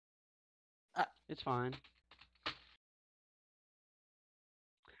It's fine.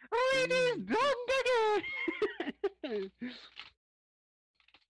 Ladies, bigger.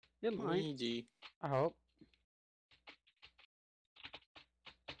 It might. Luigi. I hope.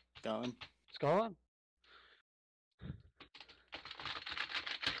 Going. It's going.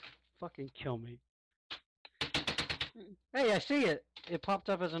 Fucking kill me. Hey, I see it. It popped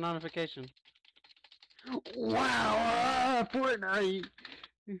up as a notification. Wow, Fortnite.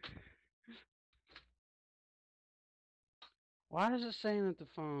 Why is it saying that the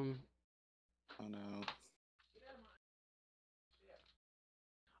phone? Oh no.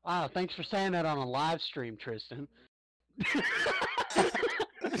 Ah, thanks for saying that on a live stream, Tristan.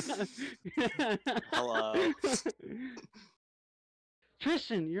 Hello.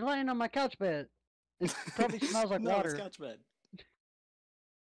 Tristan, you're laying on my couch bed. It probably smells like no, water. it's couch bed.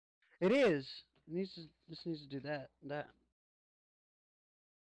 It is. This needs to do that.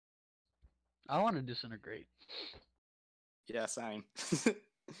 I want to disintegrate. Yeah, same.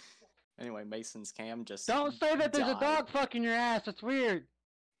 Anyway, Mason's cam just Don't say that there's a died. dog fucking your ass. That's weird.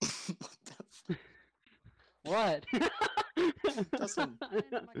 What? Justin,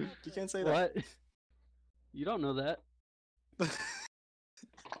 you can't say that. What? You don't know that.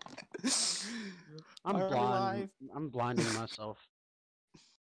 I'm Are we blind. live? I'm blinding myself.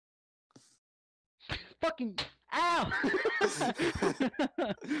 Fucking ow!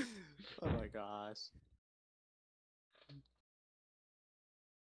 Oh my gosh.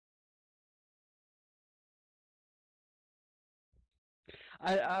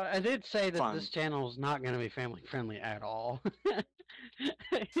 I did say that Fun. this channel is not going to be family friendly at all.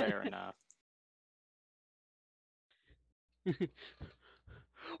 Fair enough.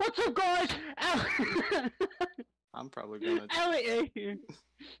 What's up, guys? Ow! I'm probably gonna. Ellie,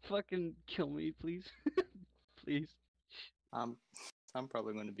 fucking kill me, please, please. I'm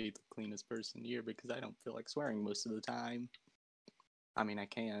probably going to be the cleanest person here because I don't feel like swearing most of the time. I mean, I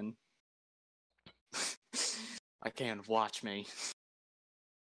can. I can. Watch me.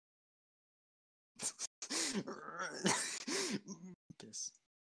 Piss.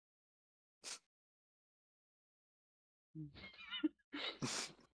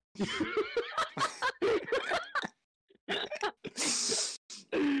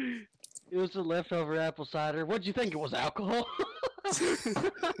 It was the leftover apple cider. What'd you think it was, alcohol?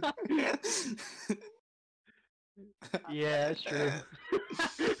 Yeah, it's true.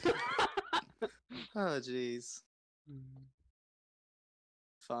 Oh, jeez.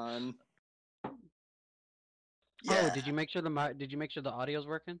 Fun. Oh, did you make sure the audio's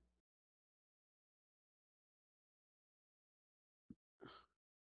working?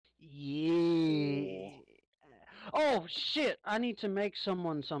 Yeah. Oh shit! I need to make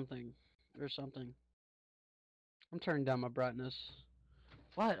someone something or something. I'm turning down my brightness.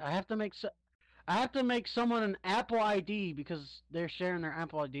 What? I have to make someone an Apple ID because they're sharing their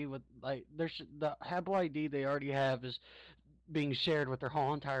Apple ID with the Apple ID they already have is being shared with their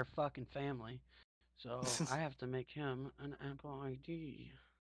whole entire fucking family. So I have to make him an Apple ID.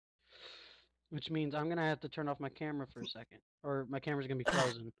 Which means I'm gonna have to turn off my camera for a second. Or my camera's gonna be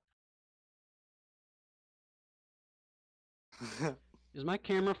frozen. Is my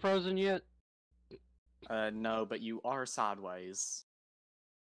camera frozen yet? No, but you are sideways.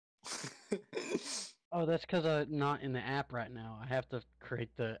 Oh, that's because I'm not in the app right now. I have to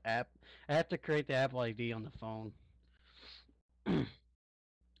create the app. I have to create the Apple ID on the phone.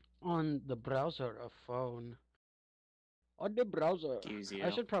 On the browser of phone. On the browser. Excuse you. I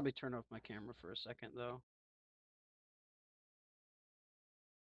should probably turn off my camera for a second, though.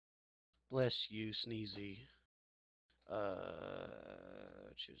 Bless you, Sneezy.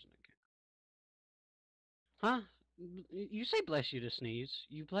 Choosing a camera. Huh? You say bless you to sneeze.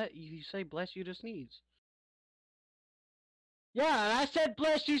 You say bless you to sneeze. Yeah, and I said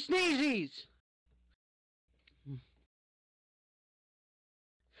bless you sneezies!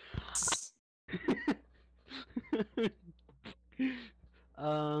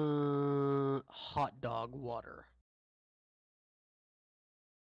 Hot dog water.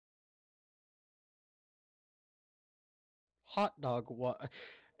 Hot dog water.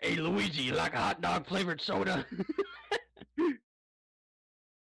 Hey Luigi, you like a hot dog flavored soda?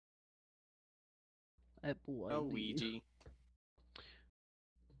 Apple ID. Oh, Ouija.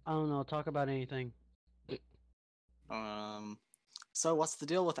 I don't know, talk about anything. So what's the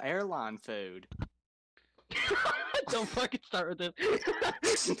deal with airline food? Don't fucking start with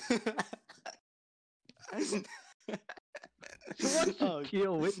this. So what's the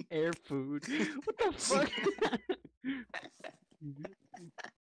deal with air food? What the fuck?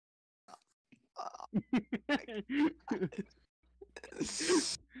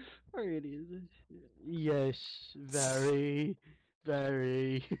 It is. Yes, very,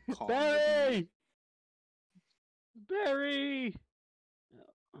 very, Comedy. very, very.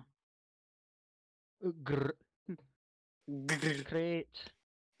 Gr- Grr, Great.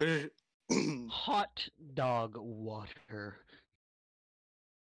 grr. Hot dog water.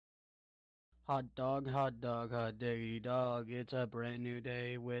 Hot diggity dog. It's a brand new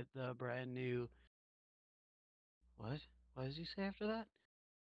day with a brand new. What? What does he say after that?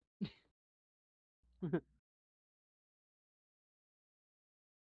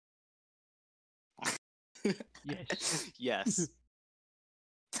 Yes. Yes.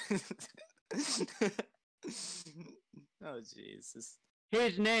 Oh Jesus.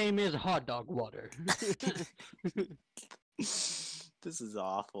 His name is Hot Dog Water. This is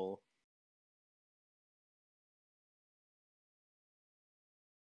awful.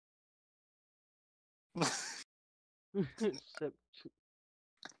 Sep-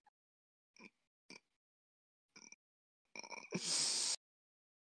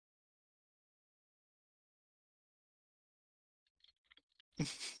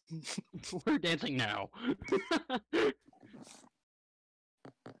 We're dancing now.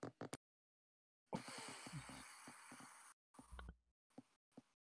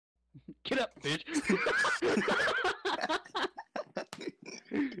 Get up, bitch.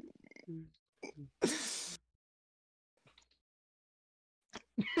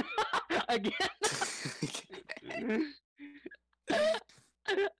 Again.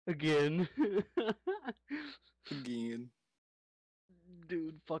 Again. Again.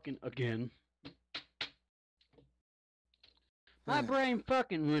 Dude, fucking again. My brain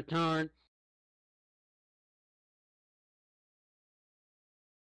fucking retard.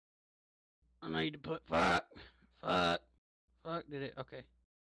 I need to put fuck did it okay.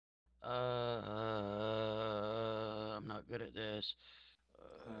 I'm not good at this.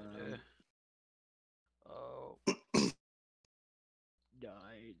 Oh,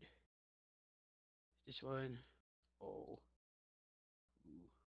 died. This one. Oh. Ooh,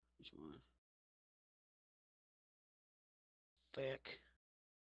 this one. Fuck.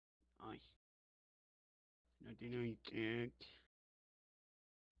 I. Not doing anything.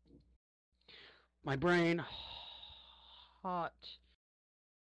 My brain. Hot.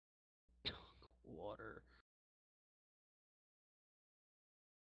 Water.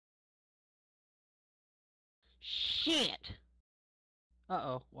 Shit.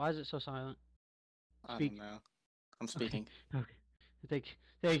 Uh-oh. Why is it so silent? I Speak. don't know. I'm Okay. speaking. Okay.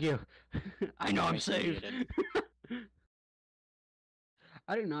 Thank you. I know I'm Nice and safe. muted.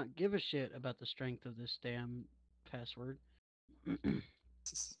 I do not give a shit about the strength of this damn password. I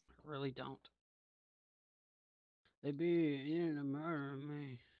really don't. They be in to murder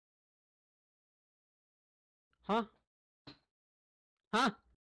me. Huh? Huh?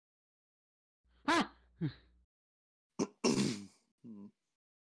 Huh?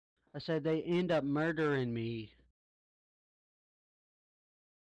 I said they end up murdering me.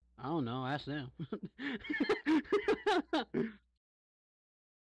 I don't know. Ask them.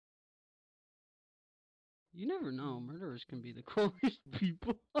 You never know. Murderers can be the coolest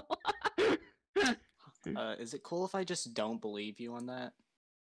people. Is it cool if I just don't believe you on that?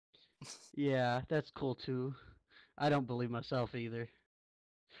 Yeah, that's cool too. I don't believe myself either.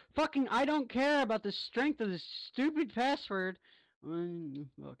 Fucking, I don't care about the strength of this stupid password.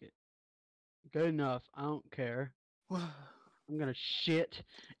 Fuck it. Good enough. I don't care. I'm gonna shit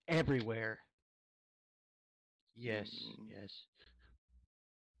everywhere. Yes, yes.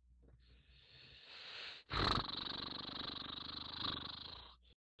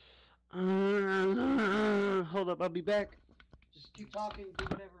 Hold up, I'll be back. Just keep talking, do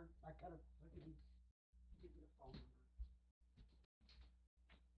whatever. I gotta fucking give you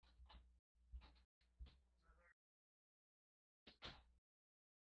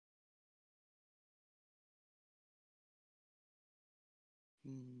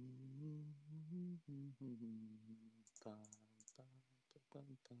the phone number.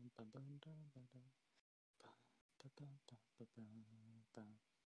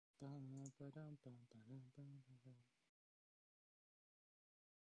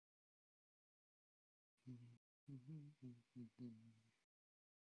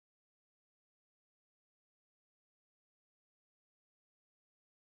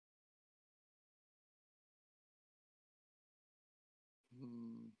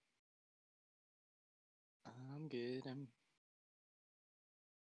 I'm good.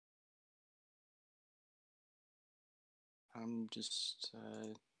 I'm just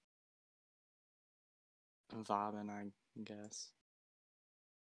vibing, I guess.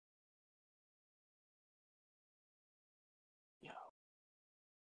 Yo.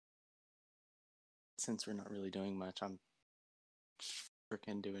 since we're not really doing much, I'm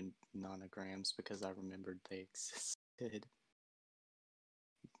freaking doing nonograms because I remembered they existed.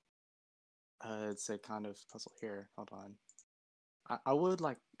 It's a kind of puzzle here. Hold on. I would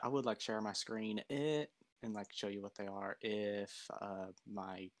like share my screen and like show you what they are if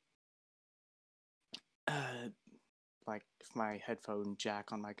my like if my headphone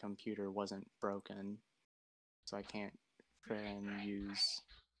jack on my computer wasn't broken, so I can't friend use.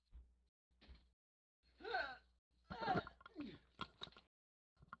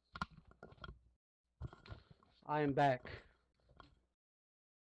 I am back.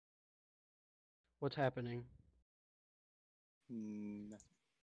 What's happening?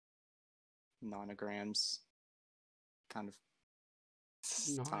 Nonograms. Kind of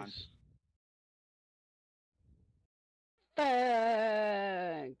time. Nice.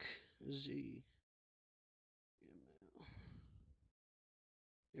 Thank Z.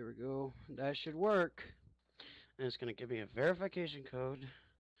 Here we go. That should work. And it's going to give me a verification code.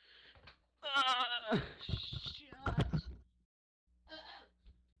 Shit.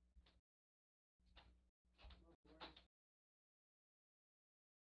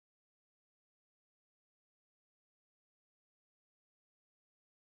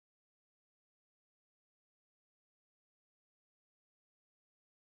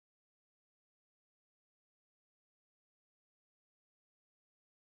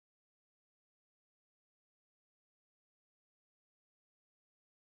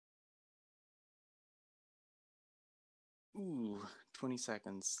 Ooh, 20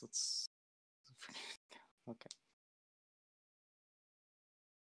 seconds. Let's. Okay.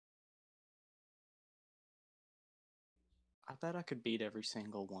 I bet I could beat every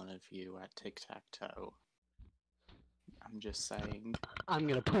single one of you at tic-tac-toe. I'm just saying. I'm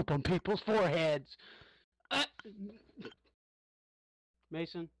going to poop on people's foreheads.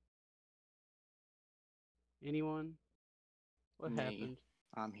 Mason? Anyone? What Me. happened?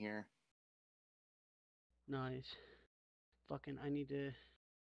 I'm here. Nice. Fucking, I need to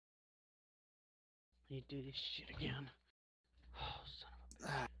do this shit again. Oh, son of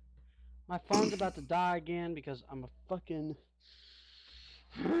a bitch. My phone's about to die again because I'm a fucking...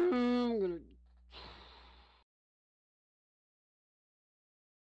 I'm gonna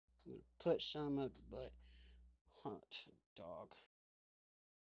put some up, but hot dog.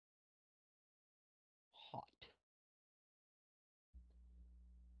 Hot.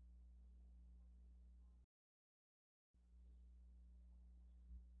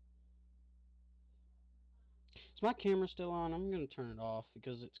 Is my camera still on? I'm gonna turn it off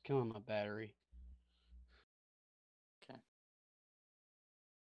because it's killing my battery. Okay.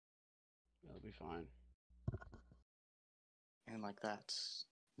 That'll be fine. And like that,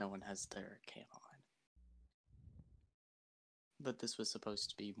 no one has their cam on. But this was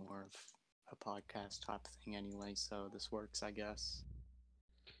supposed to be more of a podcast type thing anyway, so this works, I guess.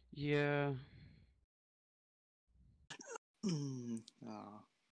 Yeah. Oh.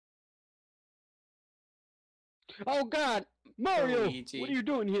 Oh God, Mario! Luigi. What are you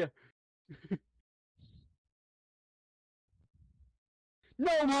doing here?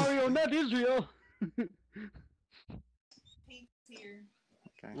 No, Mario, not Israel. He's here.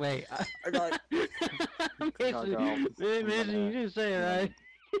 Okay. Wait. I got. Mason, you didn't say it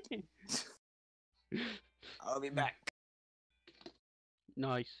right. I'll be back.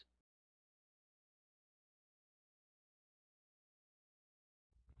 Nice.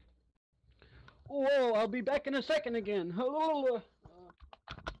 Whoa, I'll be back in a second again. Hello.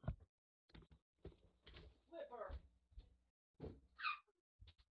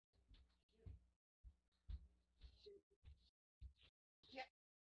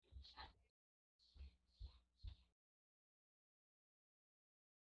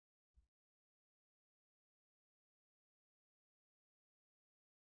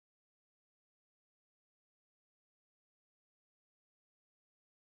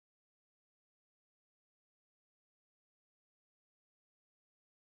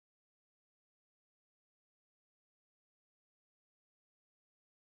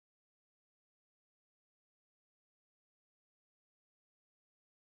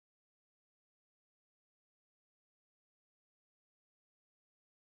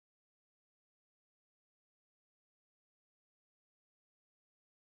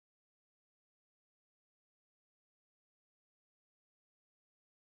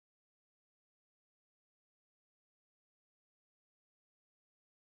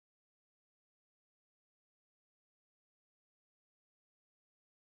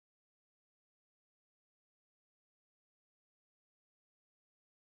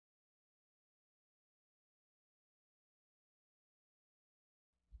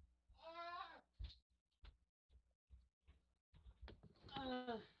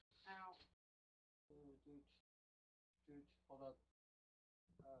 Hold up.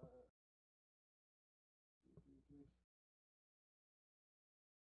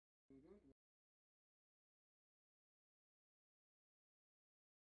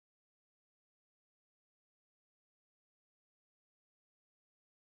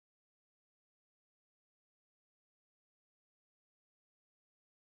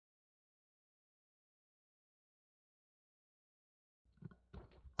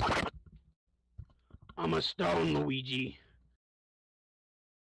 I'm a stone Luigi.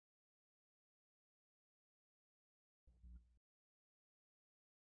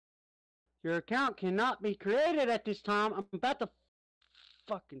 Your account cannot be created at this time. I'm about to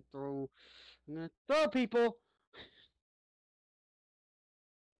fucking throw. I'm gonna throw people.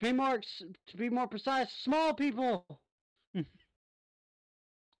 To be more precise, small people. I'm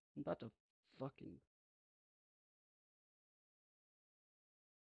about to fucking.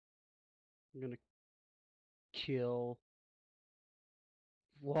 I'm gonna kill.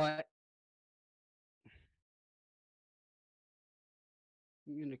 What?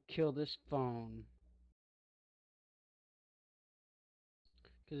 I'm gonna kill this phone.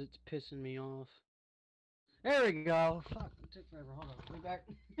 Because it's pissing me off. There we go. Fuck, it took forever. Hold on. We're back.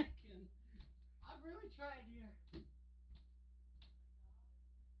 I've really tried here.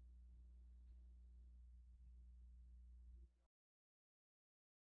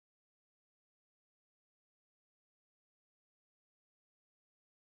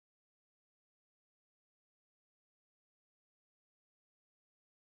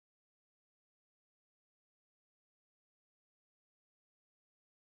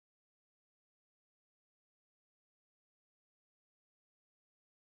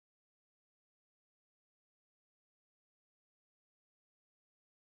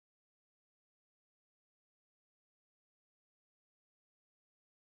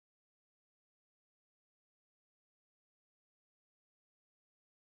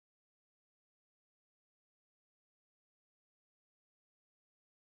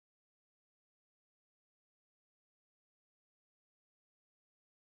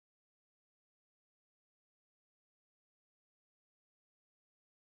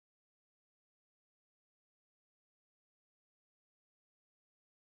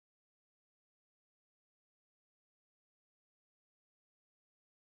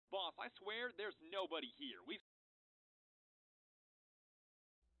 Boss, I swear there's nobody here.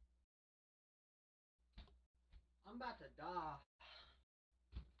 I'm about to die.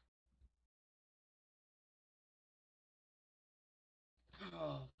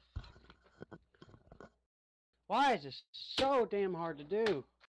 Oh. Why is this so damn hard to do?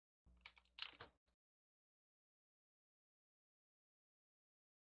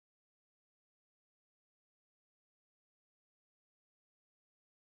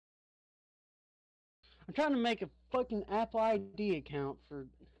 I'm trying to make a fucking Apple ID account for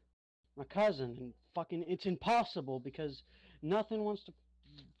my cousin, and fucking it's impossible because nothing wants to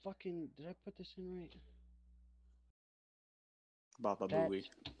fucking. Did I put this in right? Baba That's Booey.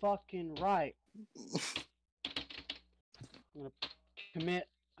 fucking right. I'm gonna commit.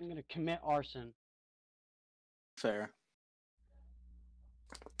 I'm gonna commit arson. Fair.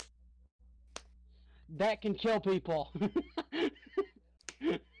 That can kill people.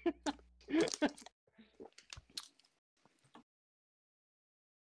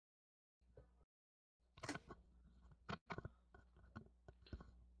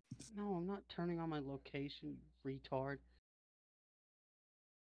 No, I'm not turning on my location, you retard.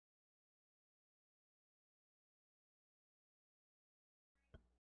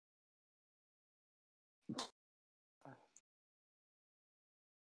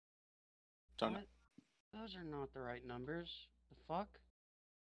 Don't What? Those are not the right numbers. The fuck?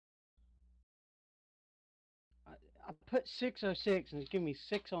 I put 606 and it's giving me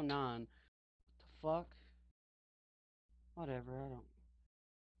 609. What the fuck? Whatever, I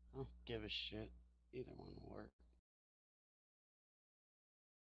don't give a shit. Either one will work.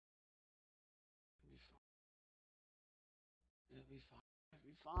 It'll be fine.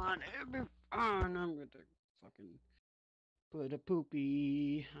 It'll be fine. I'm gonna fucking put a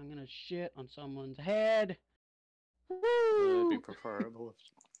poopy. I'm gonna shit on someone's head. it'd be Woo! preferable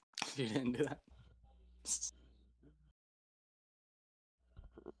if you didn't do that.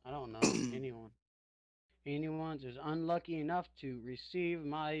 I don't know anyone. Anyone's is unlucky enough to receive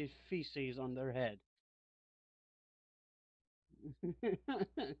my feces on their head.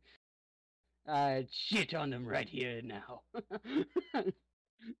 I'd shit on them right here now.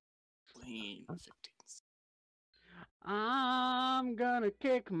 Lean 15s. I'm gonna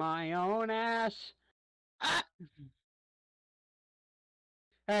kick my own ass. Ah!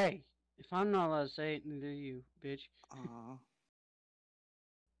 Hey, If I'm not allowed to say it, neither are you, bitch. Aw.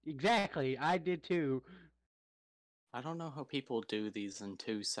 Exactly, I did too. I don't know how people do these in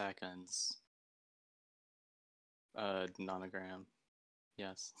 2 seconds. Nonogram.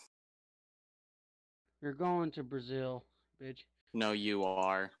 Yes. You're going to Brazil, bitch. No, you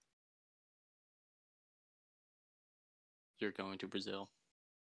are. You're going to Brazil.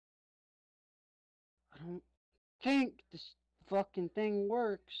 I don't think this fucking thing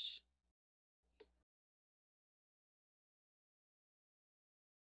works.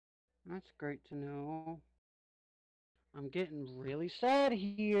 That's great to know. I'm getting really sad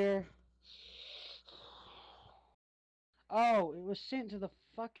here. Oh, it was sent to the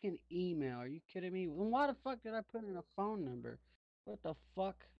fucking email. Are you kidding me? Then why the fuck did I put in a phone number? What the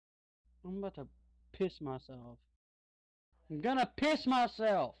fuck? I'm about to piss myself. I'm gonna piss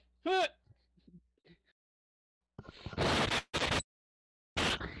myself.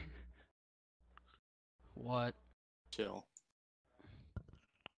 What? Chill.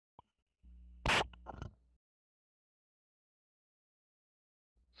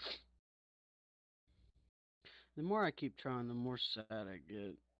 The more I keep trying, the more sad I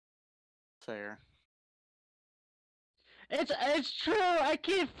get. Fair. It's true. I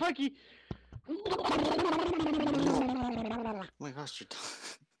can't fucking. Oh my gosh, your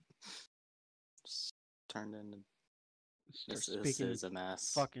tongue just turned into. Start This speaking is a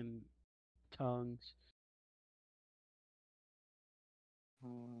mess. fucking tongues.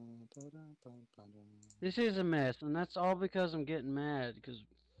 This is a mess, and that's all because I'm getting mad because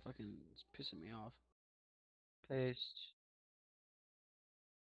fucking it's pissing me off. Paste.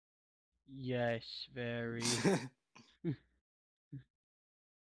 Yes, very.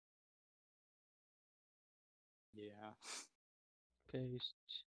 Yeah. Paste.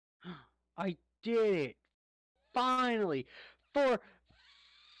 I did it! Finally! For.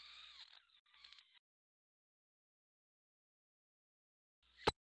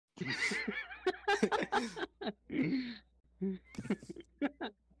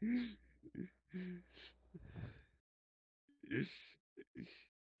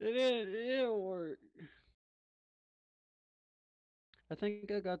 It'll work. I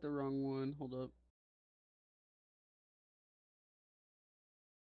think I got the wrong one. Hold up.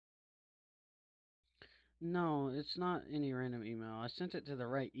 No, it's not any random email. I sent it to the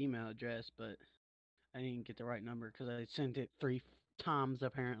right email address, but I didn't get the right number because I sent it times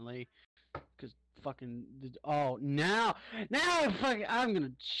apparently. Because fucking. Oh, now I'm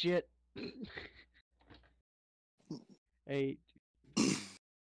gonna shit. 8.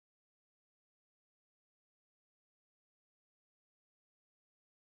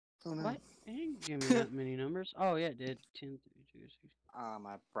 Oh no. What? It didn't give me that many numbers. Oh, yeah, it did. 10, 2, 6.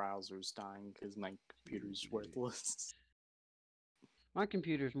 My browser's dying because my computer's worthless. My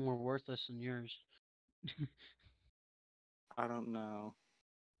computer's more worthless than yours. I don't know.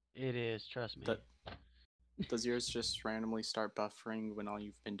 It is, trust me. Does yours just randomly start buffering when all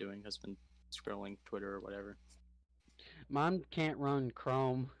you've been doing has been scrolling Twitter or whatever? Mine can't run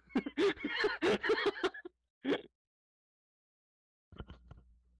Chrome.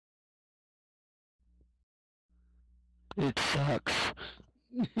 It sucks.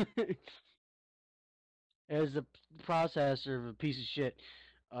 As the processor of a piece of shit.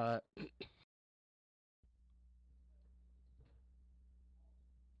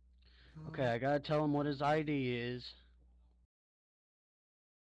 Okay, I gotta tell him what his ID is.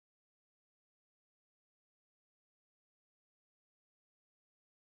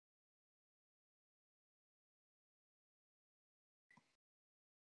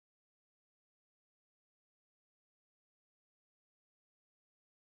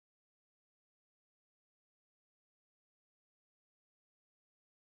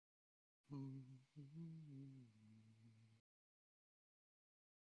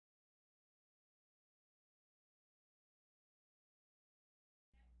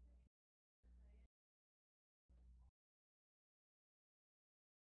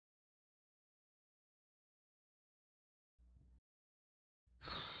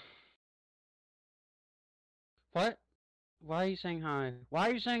 What? Why are you saying hi? Why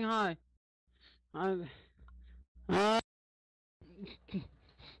are you saying hi? I'm.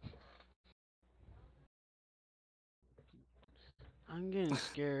 I'm getting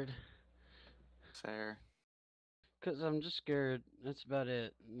scared. Fair. Cause I'm just scared. That's about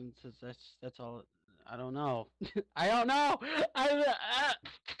it. That's all. I don't know. I don't know.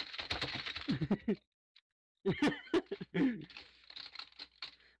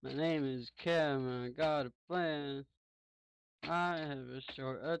 My name is Kevin. I got a plan. I have a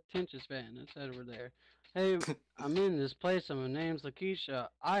short attention span. That's over there. Hey, I'm in this place and my name's Lakeisha.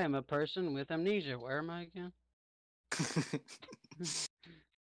 I am a person with amnesia. Where am I again?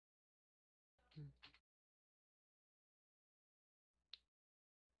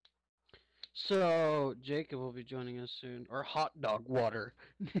 So, Jacob will be joining us soon. Or Hot Dog Water.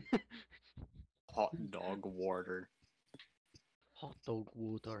 Hot dog water. Hot Dog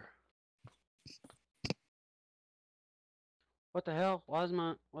Water. What the hell? Why's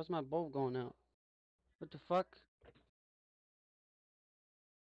my bulb going out? What the fuck?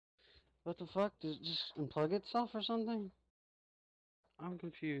 What the fuck? Did it just unplug itself or something? I'm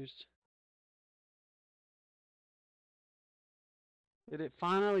confused. Did it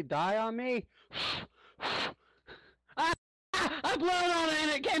finally die on me? Ah! I blew it on it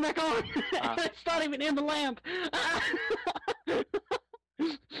and it came back on! It's not even in the lamp!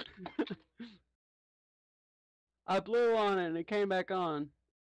 I blew on it and it came back on.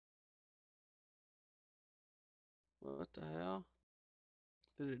 What the hell?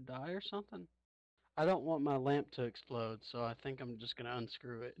 Did it die or something? I don't want my lamp to explode, so I think I'm just gonna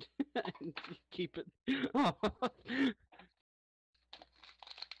unscrew it and keep it.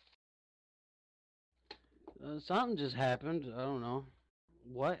 Something just happened. I don't know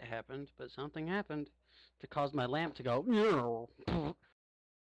what happened, but something happened to cause my lamp to go.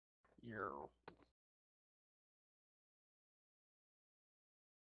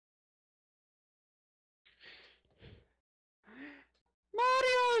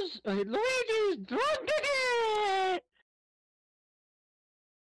 Luigi's drug ticket!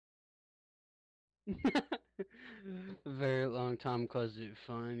 Very long time cause it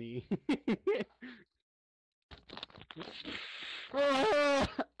funny.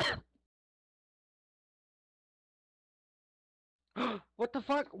 What the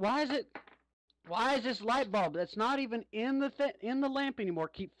fuck? Why is this light bulb that's not even in the lamp anymore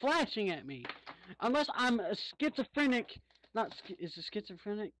keep flashing at me? Unless I'm a schizophrenic, not is it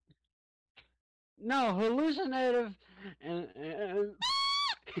schizophrenic? No, hallucinative and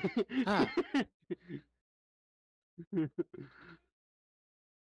Huh.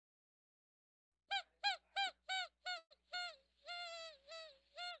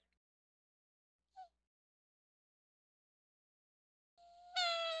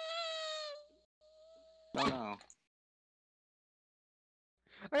 Oh no.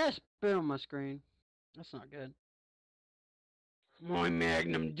 I got spit on my screen. That's not good. My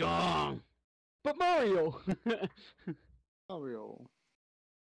Magnum Dong. But Mario. Mario.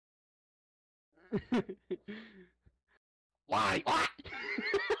 Why? What?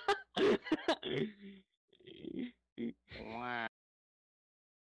 Wow.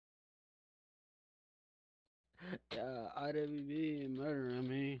 IWB and murder on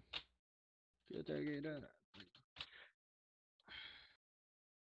me. Get that.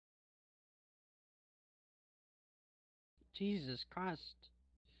 Jesus Christ.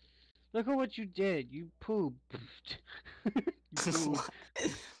 Look at what you did. You pooped. You pooped.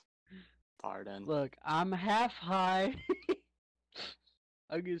 Pardon. Look, I'm half high.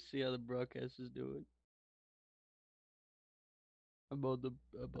 I can see how the broadcast is doing. I'm on it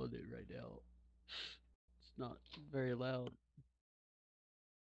right now. It's not very loud.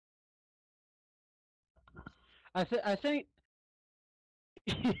 I think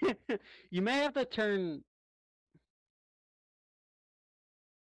you may have to turn.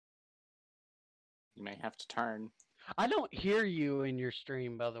 You may have to turn. I don't hear you in your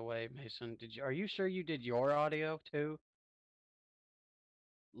stream, by the way, Mason. Are you sure you did your audio too?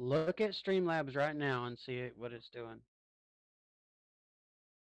 Look at Streamlabs right now and see what it's doing.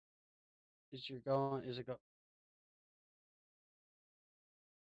 Is it go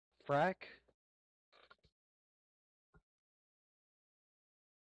frack?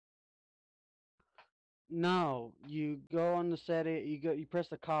 No, you go on the setting, you press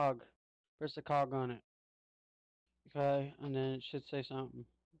the cog. Press the cog on it. Okay, and then it should say something.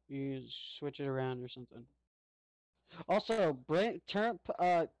 You switch it around or something. Also,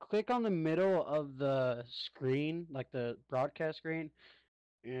 click on the middle of the screen, like the broadcast screen,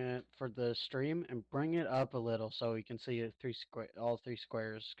 and for the stream, and bring it up a little so we can see it all three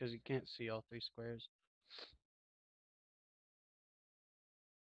squares, because you can't see all three squares.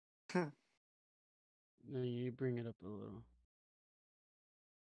 Then you bring it up a little.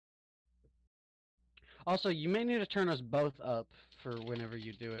 Also, you may need to turn us both up for whenever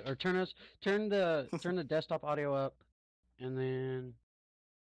you do it, or turn the desktop audio up, and then.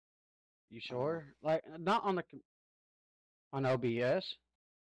 You sure? Like not on OBS.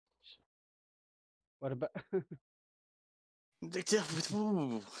 What about?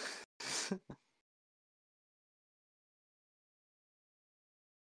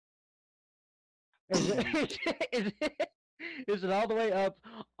 Is it, is it all the way up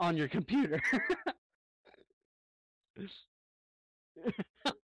on your computer?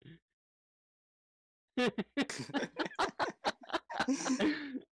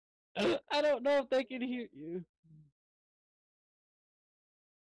 I don't know if they can hear you.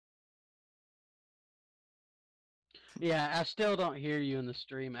 Yeah, I still don't hear you in the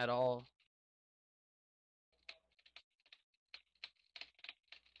stream at all.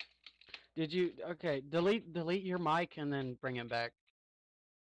 Did you? Okay, delete your mic and then bring it back.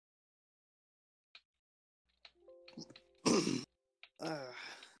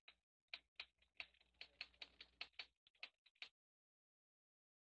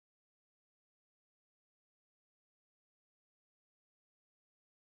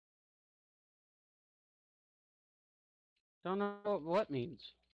 Don't know what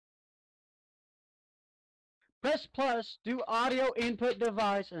means. Press plus, do audio input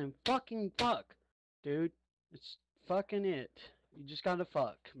device, and fucking fuck. Dude, it's fucking it. You just gotta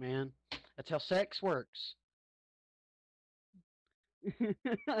fuck, man. That's how sex works.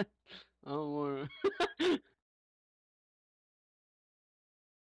 I don't wanna.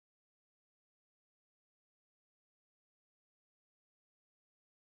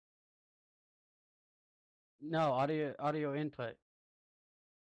 No, audio input.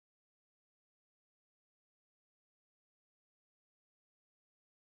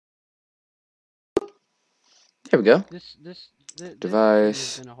 There we go. This stream has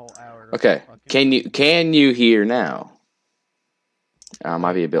Device. been a whole hour. Okay. Can you hear now? I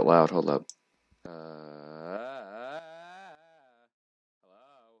might be a bit loud. Hold up. Hello.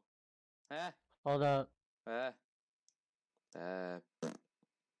 Hold up.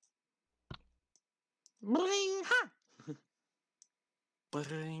 Bring ha.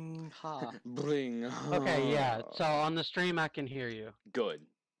 Bring ha. Bring ha. Okay, yeah. So on the stream, I can hear you. Good.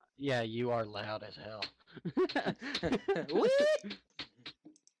 Yeah, you are loud as hell.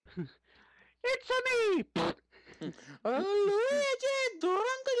 It's a me.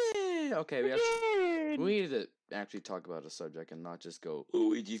 Okay, we need to actually talk about a subject and not just go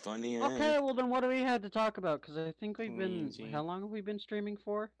Luigi funny. Okay, well then, what do we have to talk about? Because I think we've been. Luigi. How long have we been streaming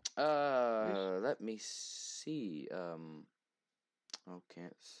for? Let me see. Oh,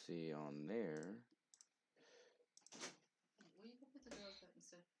 can't see on there.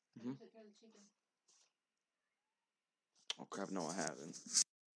 Mm-hmm. Oh crap! No, I haven't.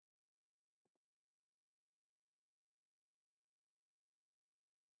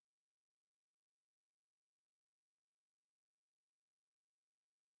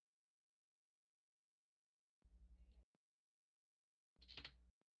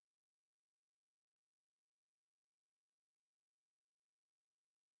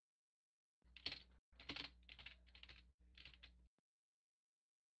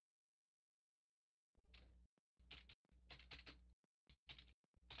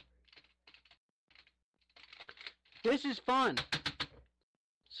 This is fun.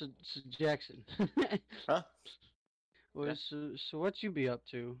 So Jackson. Huh? Well, Yeah. so what you be up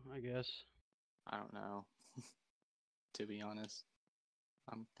to? I guess. I don't know. To be honest,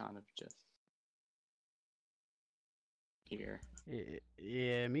 I'm kind of just here.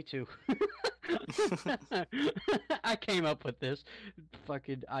 Yeah, me too. I came up with this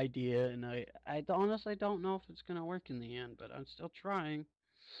fucking idea, and I honestly don't know if it's gonna work in the end, but I'm still trying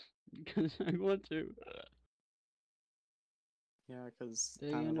because I want to. Yeah, because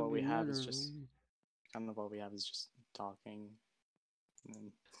They kind of gonna what we be have is murder just me. talking. And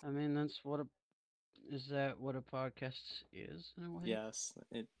then, I mean, that's what a. Is that what a podcast is in a way? yes,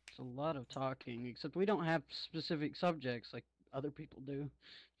 It's a lot of talking, except we don't have specific subjects like other people do.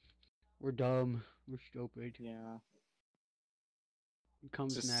 We're dumb. We're stupid. yeah, It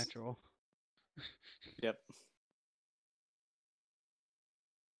comes just- natural. yep.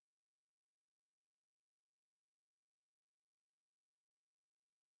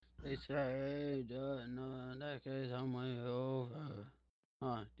 They say, no, in that case, I'm way over.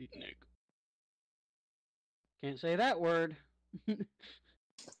 Huh, Nick. Can't say that word. I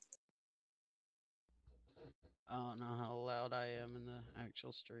don't know how loud I am in the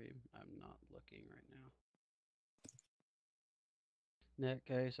actual stream. I'm not looking right now. In that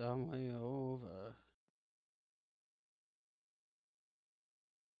case, I'm way over.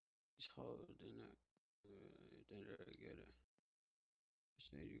 He's holding it. Didn't get it.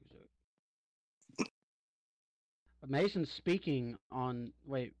 Mason's speaking on.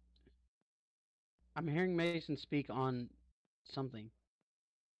 Wait. I'm hearing Mason speak on something.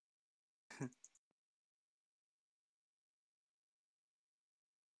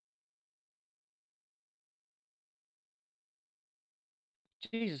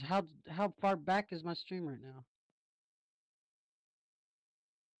 Jesus, how far back is my stream right now?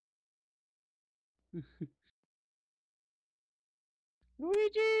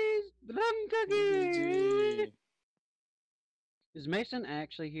 Luigi's Drum Cookie! Luigi. Is Mason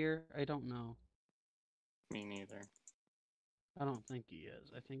actually here? I don't know. Me neither. I don't think he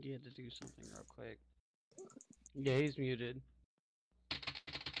is. I think he had to do something real quick. Yeah, he's muted.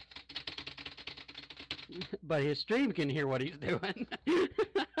 But his stream can hear what he's doing.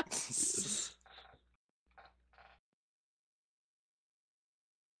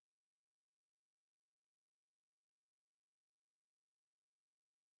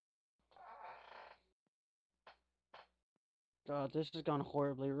 God, this has gone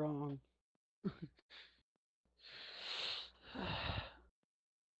horribly wrong.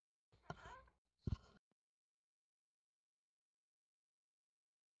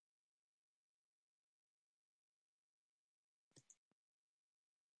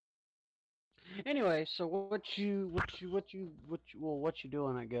 Anyway, so what you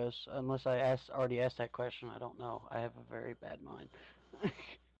doing? I guess unless I already asked that question, I don't know. I have a very bad mind.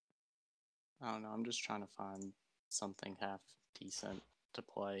 I don't know. I'm just trying to find something half decent to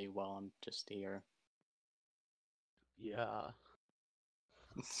play while I'm just here. Yeah.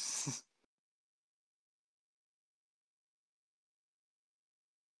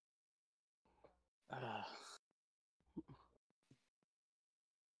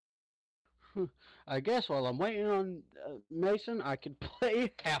 I guess while I'm waiting on Mason, I could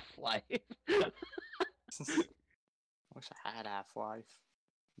play Half-Life. I wish I had Half-Life.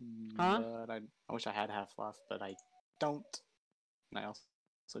 Huh? But I wish I had Half-Life, but I don't. And I also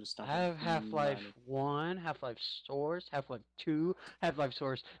just don't I have have Half-Life money. 1, Half-Life Source, Half-Life 2, Half-Life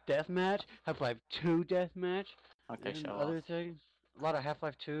Source Deathmatch, Half-Life 2 Deathmatch, Okay, and show other off. things. A lot of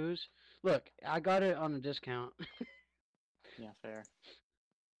Half-Life 2s. Look, I got it on a discount. Yeah, fair.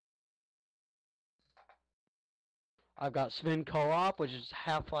 I've got Spin Co-op, which is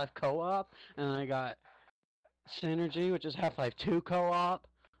Half-Life Co-op, and I got Synergy, which is Half-Life 2 Co-op,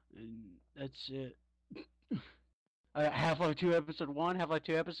 and that's it. I got Half-Life 2 Episode 1, Half-Life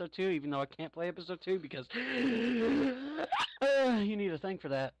 2 Episode 2, even though I can't play Episode 2 because you need a thing for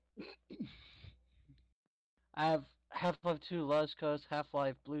that. I have Half-Life 2 Lost Coast,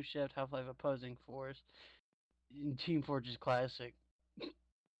 Half-Life Blue Shift, Half-Life Opposing Force, and Team Fortress Classic.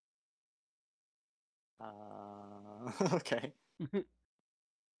 Okay.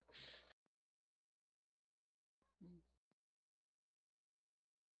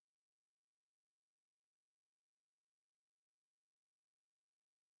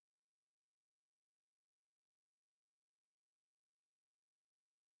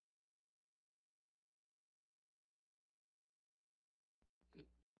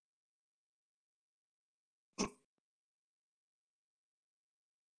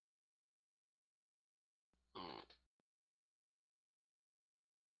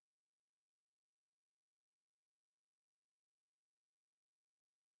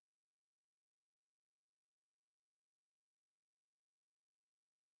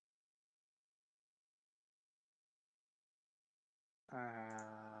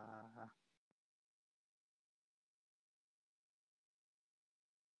 Uh,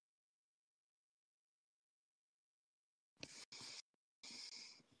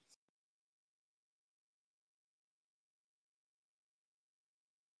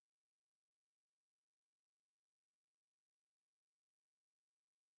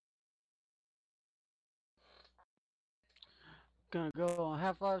 Gonna go on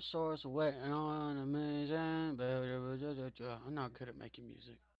Half-Life Source, waiting on amazing. I'm not good at making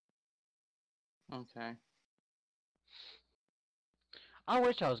music. okay. I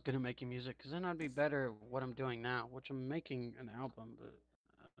wish I was good at making music, because then I'd be better at what I'm doing now, which I'm making an album, but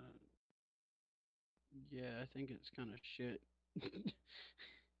yeah, I think it's kind of shit.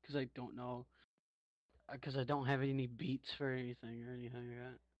 Because I don't know, because I don't have any beats for anything or anything like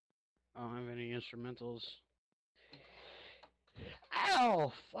that. I don't have any instrumentals.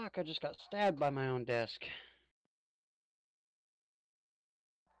 Ow! Fuck, I just got stabbed by my own desk.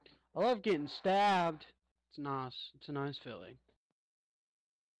 I love getting stabbed. It's nice. It's a nice feeling.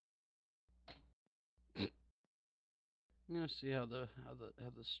 I'm gonna see how the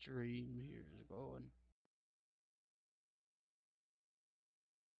stream here is going.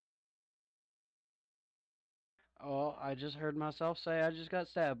 Oh, I just heard myself say I just got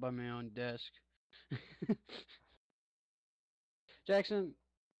stabbed by my own desk. Jackson,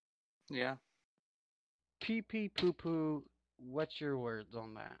 Yeah. pee pee poo poo. What's your words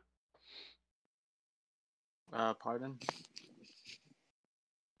on that? Pardon?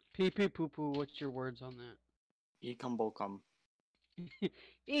 Pee pee poo poo. What's your words on that? Ecum Bolcum.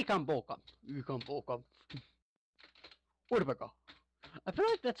 Ikan Boka. Ikan Boka. Where did I go? I feel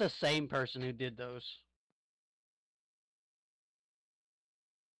like that's the same person who did those.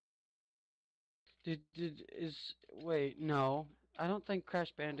 Wait, no. I don't think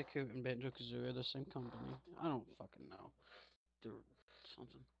Crash Bandicoot and Banjo-Kazooie are the same company. I don't fucking know. They're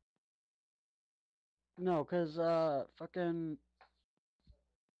something. No, cause fucking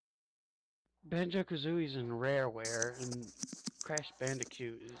Banjo-Kazooie's in Rareware and Crash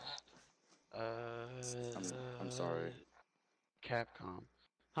Bandicoot is I'm sorry. Capcom.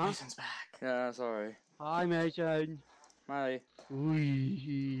 Huh? Mason's back. Yeah, sorry. Hi, Mason. Hi.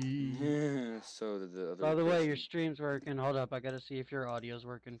 Wee. So did the other By the way, person. your stream's working. Hold up, I gotta see if your audio's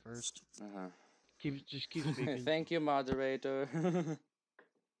working first. Just keep speaking. Thank you, moderator.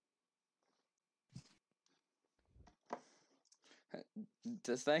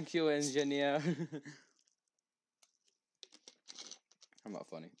 Thank you, engineer. I'm not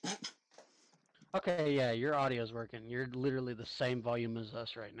funny. Okay, yeah, your audio's working. You're literally the same volume as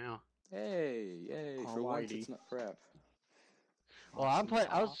us right now. Hey, yay! For once, Alrighty. it's not crap. Well, I'm Awesome playing.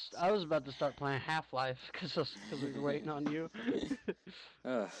 sauce. I was about to start playing Half-Life because we were waiting on you.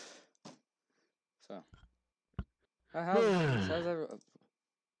 So, how's that,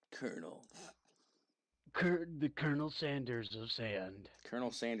 Colonel? The Colonel Sanders of Sand.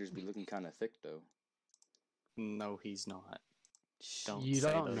 Colonel Sanders be looking kind of thick though. No, he's not. Don't You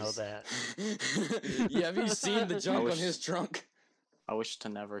say don't know those. that. Yeah, have you seen the junk on wish- his trunk? I wish to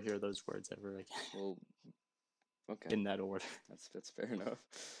never hear those words ever again. Well, okay, In that order. that's fair enough.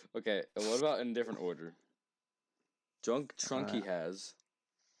 Okay, what about in different order? Junk trunk he has.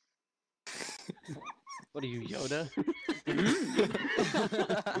 What are you, Yoda?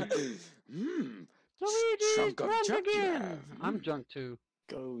 Mmm. Luigi's Chunk of drunk junk you again. have. I'm drunk too.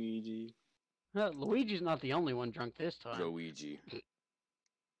 Go, Ouija. Luigi's not the only one drunk this time. Gruigi.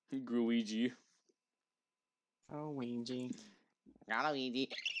 Gruigi. Oh, Ouija. Luigi.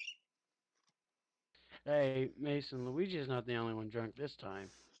 Hey, Mason, Luigi's not the only one drunk this time.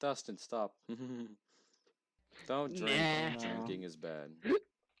 Dustin, stop. Don't drink. Nah. Drinking is bad.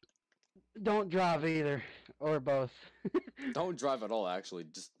 Don't drive either, or both. Don't drive at all, actually.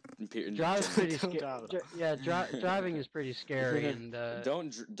 Just Drive's pretty Don't scary. drive. Yeah, driving is pretty scary, and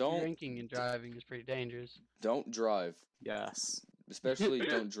don't drinking and driving is pretty dangerous. don't drive. Yes. Especially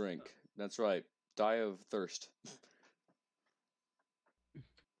don't drink. That's right. Die of thirst.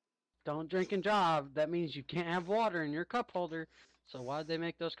 Don't drink and drive. That means you can't have water in your cup holder. So why'd they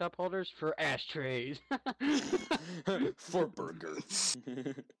make those cup holders? For ashtrays. For burger.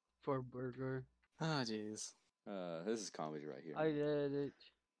 For burger. Ah, jeez. This is comedy right here. I did it.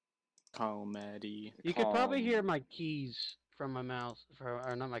 Comedy. You could probably Calm. hear my keys from my mouse,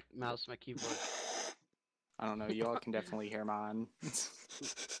 or not my mouse, my keyboard. I don't know. Y'all can definitely hear mine.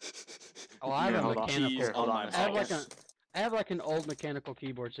 Oh, I have Here, a hold on. mechanical. Here, hold on a I have like second. I have like an old mechanical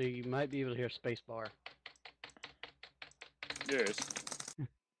keyboard, so you might be able to hear spacebar. Yes.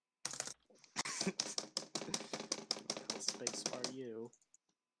 Space bar you.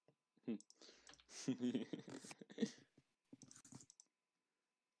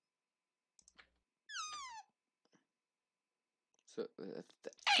 So,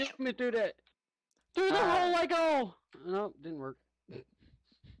 Get me through that. Through the hole I go. No, didn't work.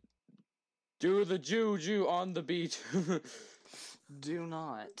 do the juju on the beat. Do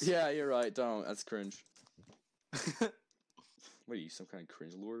not. Yeah, you're right. Don't. That's cringe. What are you, some kind of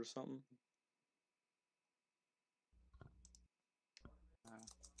cringe lord or something?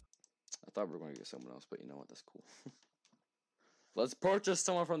 I thought we were going to get someone else, but you know what? That's cool. Let's purchase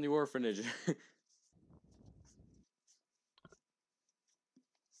someone from the orphanage.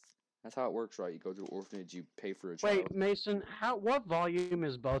 That's how it works, right? You go to an orphanage, you pay for a child. Wait, Mason, what volume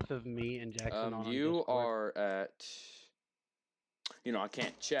is both of me and Jackson on? You Discord? are at... You know, I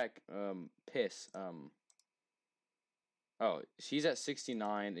can't check. Piss. Oh, she's at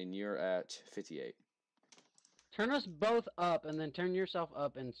 69 and you're at 58. Turn us both up and then turn yourself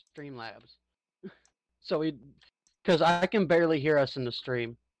up in Streamlabs. So because I can barely hear us in the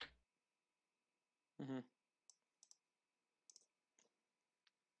stream. Mm-hmm.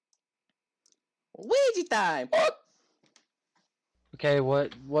 Ouija time! Okay,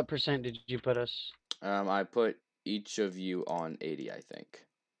 what percent did you put us? I put each of you on 80, I think.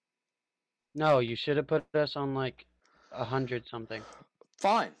 No, you should have put us on like 100 something.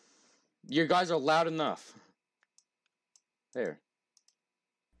 Fine. You guys are loud enough. There.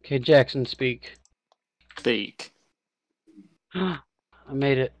 Okay, Jackson, speak. Speak. I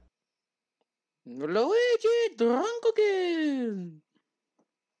made it. Luigi, drunk again!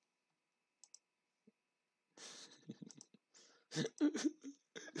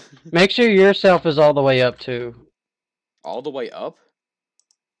 Make sure yourself is all the way up too. All the way up?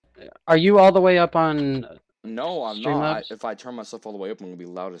 Are you all the way up on? No, I'm not. Streamlabs? If I turn myself all the way up, I'm gonna be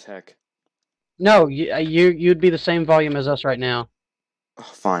loud as heck. No, you'd be the same volume as us right now. Oh,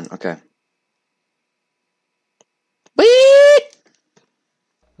 fine. Okay. Whee!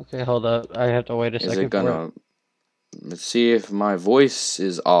 Okay, hold up. I have to wait a Is second it gonna? Let's see if my voice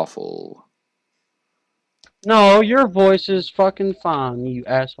is awful. No, your voice is fucking fine, you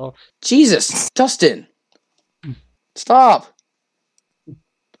asshole. Jesus, Dustin! Stop!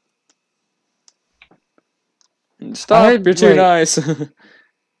 Stop! You're too wait. nice.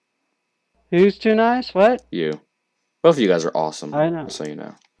 Who's too nice? What? You. Both of you guys are awesome. I know. So you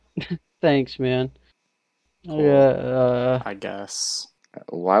know. Thanks, man. I guess.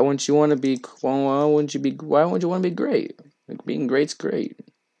 Why wouldn't you want to be? Why wouldn't you want to be great? Like, being great's great.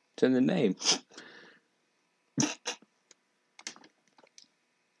 It's in the name.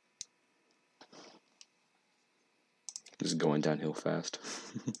 This is going downhill fast.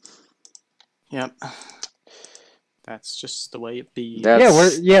 Yep. That's just the way it be. we're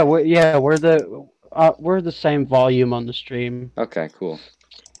the same volume on the stream. Okay, cool.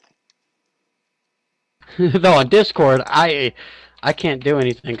 Though on Discord, I can't do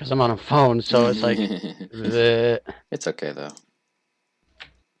anything because I'm on a phone, so it's like, It's okay though.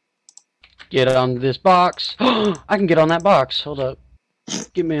 get on this box. I can get on that box. Hold up.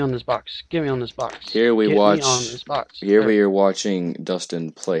 Get me on this box. Get me on this box. Here we Get watch. Me on this box. Here we are watching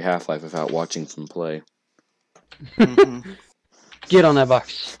Dustin play Half-Life without watching from play. Mm-hmm. Get on that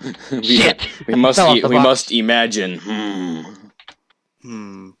box. Shit. We must. Fell off the We box. must imagine.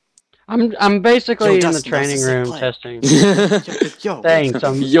 I'm basically in Dustin, the training that's a room sick play. testing. Yo. Thanks.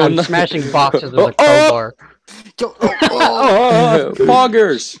 I'm Yo, no- smashing boxes with a crowbar. Yo.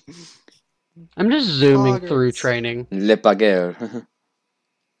 Poggers. I'm just zooming Poggers. through training. Le Pagger.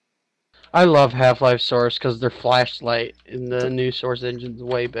 I love Half-Life Source because their flashlight in the new Source engine is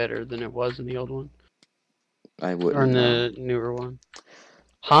way better than it was in the old one. I Or wouldn't in know. the newer one.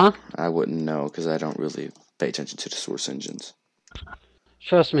 Huh? I wouldn't know because I don't really pay attention to the source engines.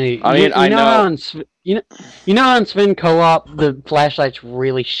 Trust me. I mean, I know. How on you know how on Sven Co-op the flashlight's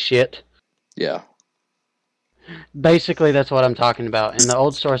really shit? Yeah. Basically, that's what I'm talking about. In the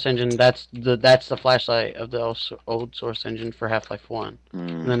old Source engine, that's the flashlight of the old Source engine for Half-Life 1.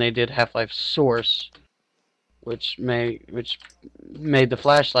 And then they did Half-Life Source, which made the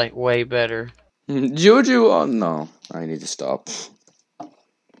flashlight way better. Juju, oh no. I need to stop.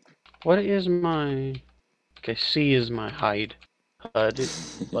 What is my... Okay, C is my hide HUD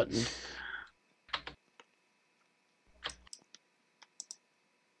button.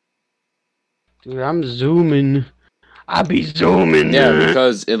 Dude, I'm zooming. I be zooming. Yeah,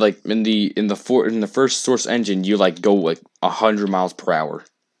 because in the first source engine, you like go like 100 miles per hour.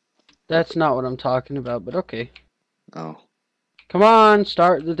 That's not what I'm talking about, but okay. Oh. Come on,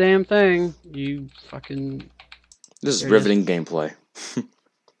 start the damn thing. You fucking... This is There it is. riveting gameplay.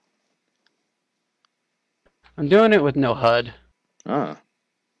 I'm doing it with no HUD. Ah,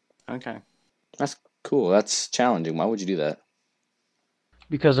 Okay. that's cool. That's challenging. Why would you do that?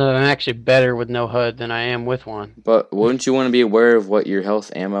 Because I'm actually better with no HUD than I am with one. But wouldn't you want to be aware of what your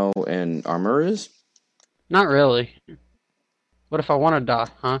health, ammo, and armor is? Not really. What if I want to die,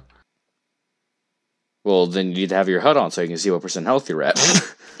 huh? Well, then you need to have your HUD on so you can see what % health you're at.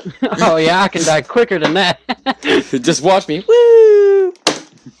 Oh yeah, I can die quicker than that. Just watch me. Woo!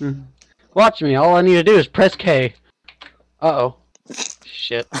 Watch me. All I need to do is press K. Uh-oh.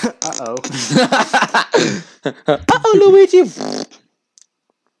 Shit. Uh-oh. Uh-oh, Luigi!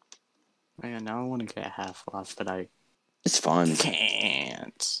 Man, now I want to get Half-Life, but I It's fun.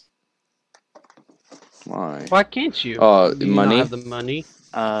 can't. Why? Why can't you? Do you Money? not have the money?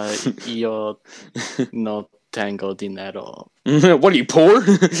 Yo no tengo dinero. What are you, poor?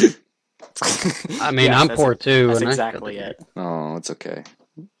 I mean, Yes, I'm that's poor too. That's and I exactly gotta- it. Oh, it's okay.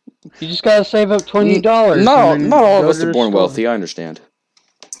 You just gotta save up $20. No, and then not all of go us to are the born store. wealthy. I understand.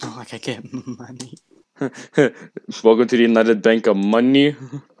 It's not like I get money. Welcome to the United Bank of Money.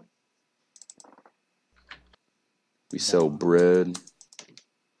 We sell bread.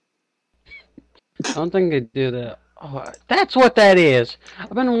 I don't think they do that. Oh, that's what that is.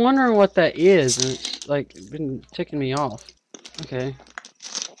 I've been wondering what that is, and it's like been ticking me off. Okay.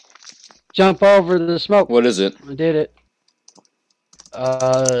 Jump over the smoke. What is it? I did it.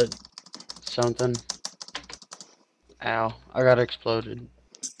 Something. Ow. I got exploded.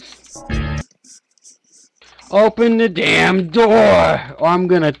 Open the damn door, or I'm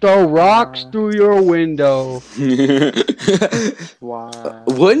gonna throw rocks through your window. Why?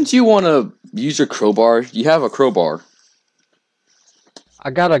 Wouldn't you want to use your crowbar? You have a crowbar. I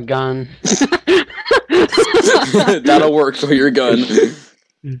got a gun. That'll work for your gun.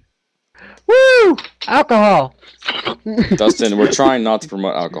 Woo! Alcohol. Dustin, we're trying not to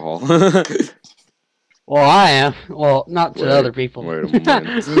promote alcohol. Well, I am. Well, not to Wait, other people. Wait a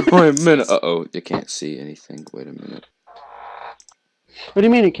minute. Wait a minute. Uh-oh, you can't see anything. Wait a minute. What do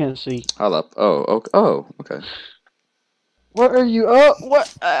you mean it can't see? Hold up. Oh, okay. What are you? Oh,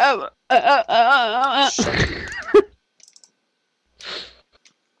 what?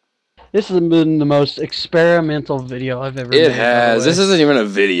 This has been the most experimental video I've ever made. It has. This isn't even a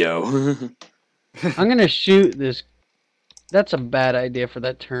video. I'm gonna shoot this. That's a bad idea for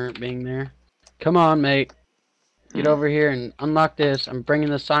that turret being there. Come on, mate. Get over here and unlock this. I'm bringing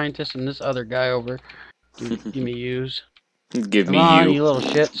the scientist and this other guy over. Give me use. Give Come me on, you. you little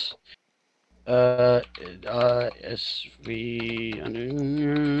shits. SV.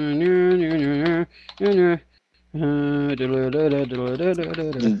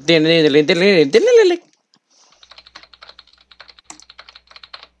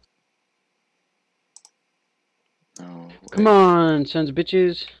 Oh, Come on, sons of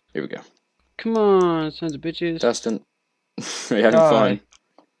bitches. here we go. Come on, sons of bitches. Dustin, are you having fun?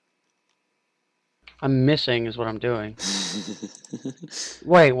 I'm missing is what I'm doing.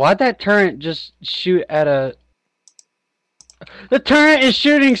 Wait, why'd that turret just shoot at a... The turret is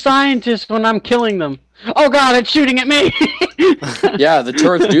shooting scientists when I'm killing them. Oh god, it's shooting at me! Yeah, the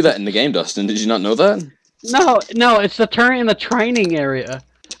turrets do that in the game, Dustin. Did you not know that? No, it's the turret in the training area.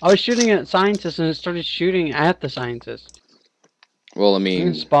 I was shooting at scientists and it started shooting at the scientists. Well, I You can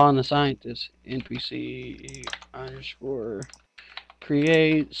mean... spawn the scientist. NPC _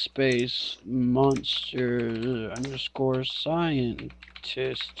 create space monster _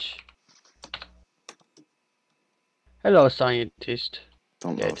 scientist. Hello, scientist.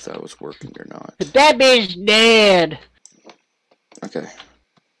 Don't know if that was working or not. That bitch dead. Okay.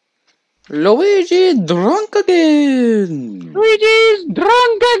 Luigi drunk again! Luigi's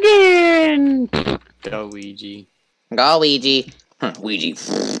drunk again. Go, Ouija. Go, Luigi.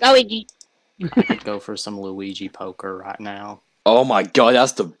 Ouija. Go, Luigi. Go for some Luigi poker right now. Oh my god,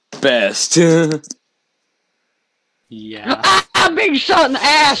 that's the best. Yeah. Ah, big shot in the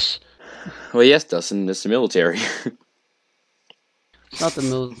ass. Well, yes, Dustin, it's the military. It's not the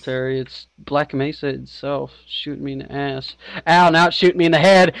military, it's Black Mesa itself shooting me in the ass. Ow, now it's shooting me in the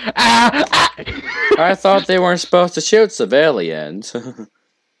head. Ow! Ah! I thought they weren't supposed to shoot civilians.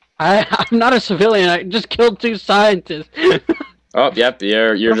 I'm not a civilian, I just killed 2 scientists. Oh, yep,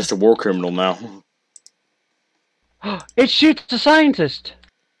 you're just a war criminal now. It shoots a scientist.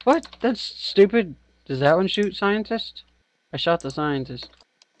 What? That's stupid. Does that one shoot scientist? I shot the scientist.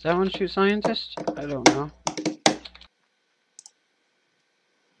 Does that one shoot scientist? I don't know.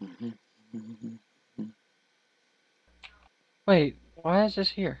 Wait, why is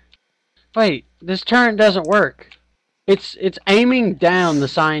this here? Wait, this turret doesn't work. It's aiming down the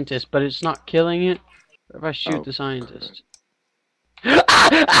scientist, but it's not killing it. What if I shoot the scientist?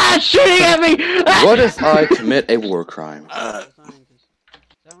 It's shooting at me! What if I commit a war crime?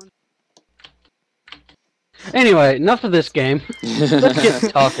 Anyway, enough of this game. Let's get to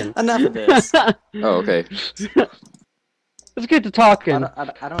talking. Enough of this. Oh, okay. Let's get to talking.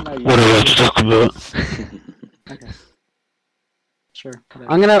 I don't know. What do we have to talk about? Okay. Sure.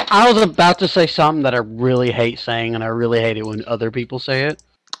 Whatever. I was about to say something that I really hate saying, and I really hate it when other people say it.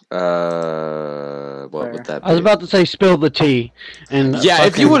 What would that be? I was about to say spill the tea, and Yeah,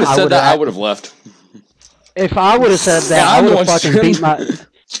 if you would have said that, I would have left. If I would have said that, I would have fucking beat my.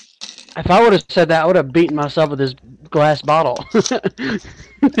 If I would have said that, I would have beaten myself with this glass bottle.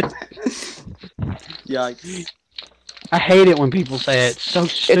 Yikes. I hate it when people say it. It's so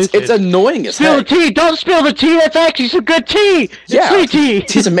stupid. It's annoying as Spill heck. the tea! Don't spill the tea! That's actually some good tea! Yeah, It's sweet tea!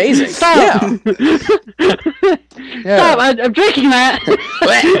 Tea's amazing. Stop! Yeah. Stop! I'm drinking that!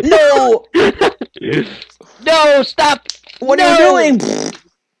 No! No! Stop! What No! are you doing?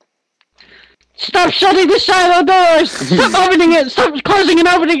 Stop shutting the silo doors! Stop opening it! Stop closing and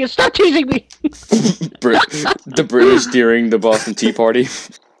opening it! Stop teasing me! The British during the Boston Tea Party.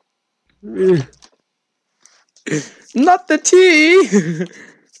 Not the tea!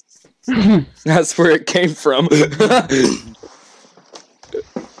 That's where it came from.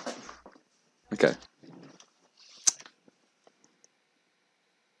 Okay.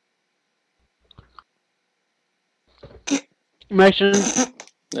 Mason,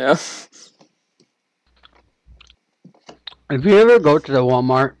 Yeah. if you ever go to the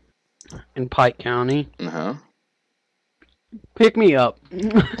Walmart in Pike County, Uh-huh. pick me up.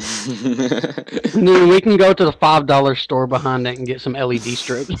 And then we can go to the $5 store behind it and get some LED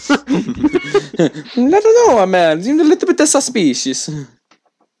strips. I don't know, man. Seems a little bit suspicious.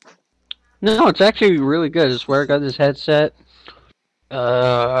 No, it's actually really good. I swear I got this headset. The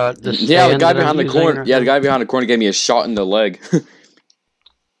Yeah, the stand guy that I'm behind the using corner. right Yeah, the now. guy behind the corner gave me a shot in the leg.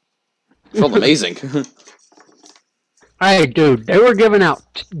 Felt amazing. Hey, dude, they were giving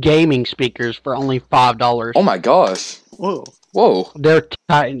out gaming speakers for only $5. Oh my gosh. Whoa. Whoa. They're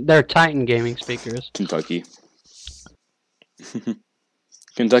Titan gaming speakers. Kentucky.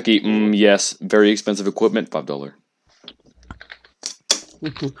 Kentucky, yes. Very expensive equipment, $5.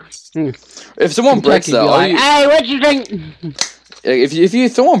 If someone breaks Kentucky that, be all like, you, hey, what you think?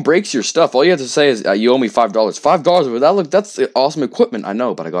 if someone breaks your stuff, all you have to say is you owe me $5. $5. That's awesome equipment. I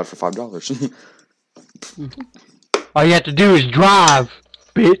know, but I got it for $5. All you have to do is drive,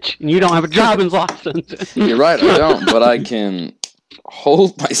 bitch, and you don't have a driving license. You're right, I don't, but I can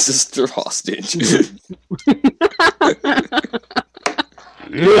hold my sister hostage.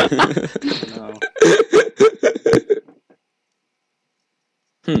 No.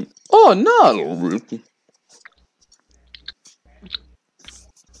 Oh no!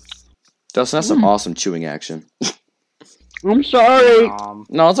 Dustin, that's some awesome chewing action. I'm sorry.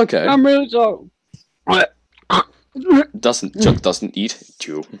 No, it's okay. I'm really sorry. Chuck doesn't eat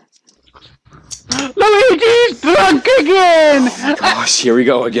chew. Luigi's drunk again! Gosh, here we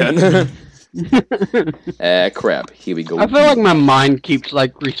go again. Crap. Here we go. I feel like my mind keeps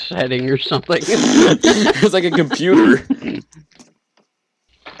like resetting or something. It's like a computer.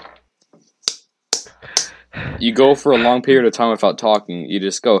 You go for a long period of time without talking. You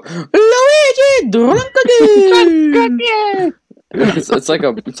just go, Luigi, drunk again. It's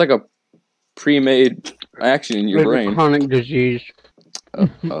like a pre-made action in your brain. Chronic disease.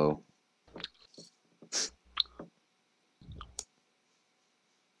 Oh.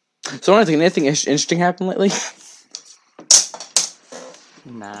 So anything interesting happened lately?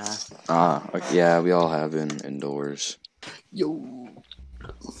 Nah. Yeah, we all have been indoors. Yo.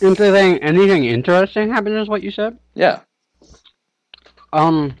 Anything interesting happened is what you said? Yeah. I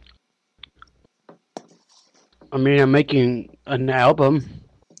mean, I'm making an album.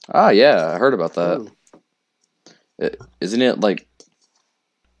 Yeah, I heard about that. Ooh. Isn't it like...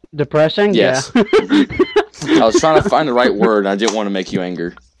 Depressing? Yes. Yeah. I was trying to find the right word, and I didn't want to make you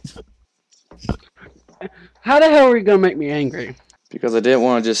angry. How the hell are you gonna make me angry? Because I didn't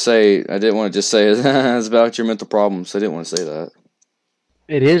want to just say it's about your mental problems. I didn't want to say that.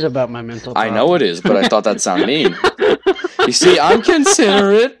 It is about my mental I problem. know it is, but I thought that sounded mean. You see, I'm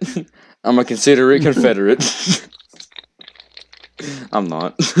considerate. I'm a considerate Confederate. I'm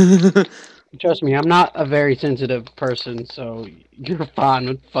not. Trust me, I'm not a very sensitive person, so you're fine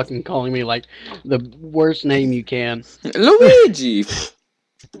with fucking calling me like the worst name you can. Luigi!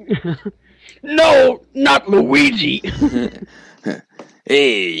 No, not Luigi!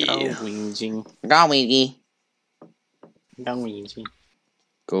 Hey! Go Luigi. Go Luigi. Go Luigi.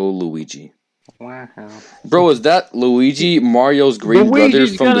 Go Luigi. Wow. Bro, is that Luigi, Mario's green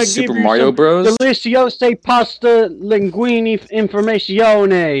Luigi's brother from the gonna Super give you Mario some Bros? Deliciose pasta linguine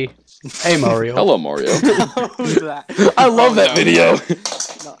informazione. Hey, Mario. Hello, Mario. Who's that? I love that video.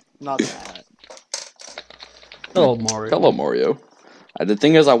 Not that. Hello, Mario. Hello, Mario. The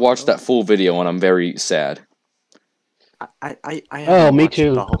thing is, I watched that full video and I'm very sad. I Oh, me watched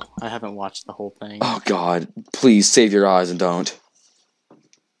too. I haven't watched the whole thing. Oh, God. Please save your eyes and don't.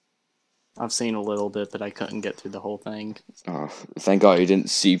 I've seen a little bit, but I couldn't get through the whole thing. Oh, thank God you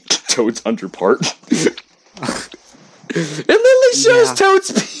didn't see Toad's underpart. It literally shows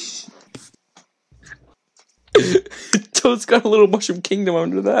Toad's... Toad's got a little Mushroom Kingdom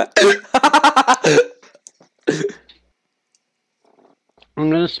under that. I'm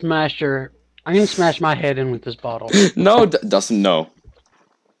gonna smash my head in with this bottle. No, Dustin, no.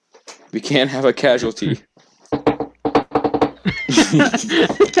 We can't have a casualty.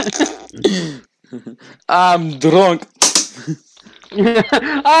 I'm drunk.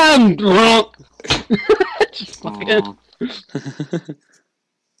 I'm drunk. Just fucking...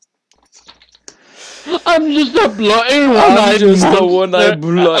 I'm just a bloody I'm just a one-eyed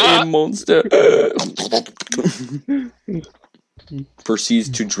bloody monster. Proceeds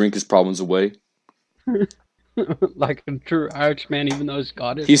to drink his problems away. Like a true Irishman, even though he's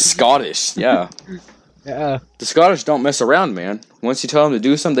Scottish. He's Scottish, yeah. Yeah. The Scottish don't mess around, man. Once you tell them to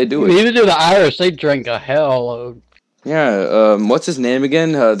do something, they do it. Neither do the Irish. They drink a hell load. Yeah, what's his name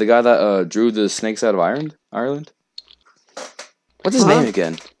again? The guy that drew the snakes out of Ireland? What's his name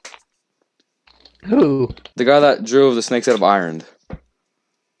again? Who? The guy that drew the snakes out of Ireland.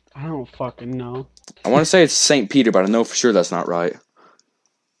 I don't fucking know. I want to say it's St. Peter, but I know for sure that's not right.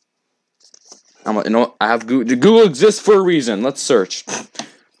 You know what? I have Google. Google exists for a reason. Let's search.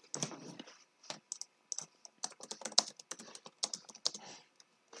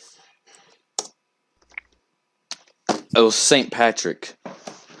 It was St. Patrick.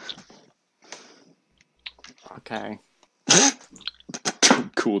 Okay.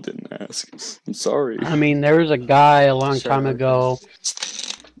 Cool, didn't ask. I'm sorry. I mean, there was a guy a long time ago.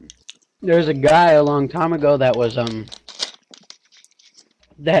 There's a guy a long time ago that was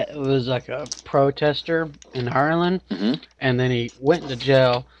like a protester in Ireland, and then he went to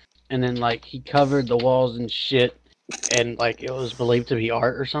jail, and then like he covered the walls and shit, and like it was believed to be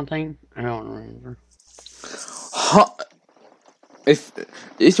art or something. I don't remember. Huh. If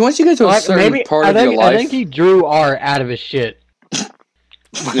once you get to a certain part of your life, I think he drew art out of his shit.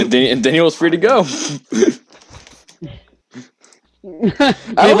 and then he was free to go. Look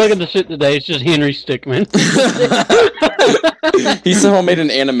at the shit today. It's just Henry Stickmin. He somehow made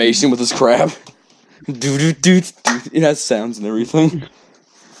an animation with his crab. It has sounds and everything.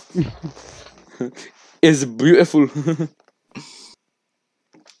 It's beautiful.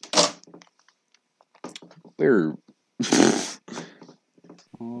 We're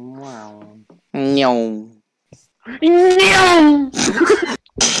Wow. no.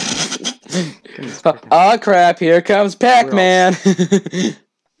 Ah, crap! Here comes Pac-Man.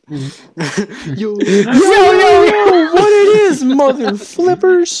 Yo. What it is, mother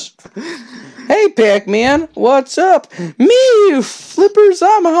flippers? Hey, Pac-Man, what's up? Me, flippers,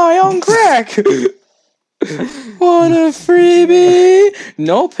 I'm high on crack. Want a freebie?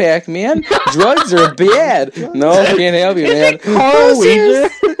 No, Pac-Man, drugs are bad. No, can't help you, man.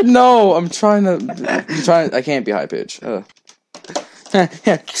 No, I'm trying. I can't be high pitch.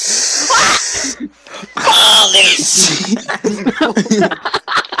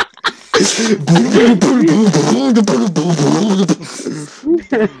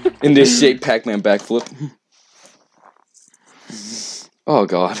 In this shape, Pac-Man backflip. Oh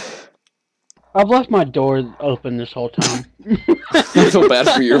god. I've left my door open this whole time. I feel bad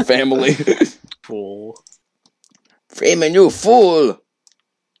for your family. Fool. Freeman, you fool!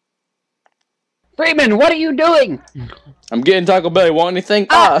 Freeman, what are you doing? I'm getting Taco Bell. You want anything?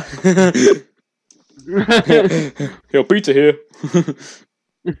 Yo, pizza here.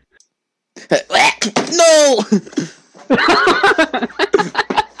 No!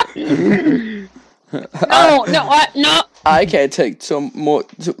 No. I can't take some more.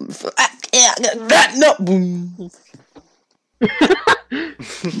 No.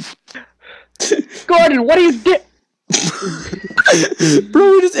 Gordon, what are you doing?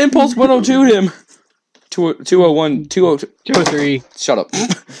 Bro, we just impulse 102 him. 201, 202. 203. Shut up.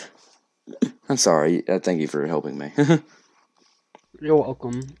 I'm sorry. Thank you for helping me. You're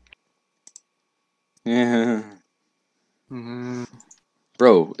welcome. Yeah.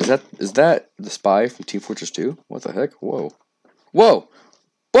 Bro, is that the spy from Team Fortress 2? What the heck? Whoa. Whoa!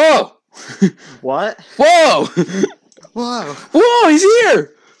 Whoa! What? Whoa! Whoa! Whoa, he's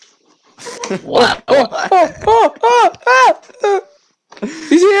here! What?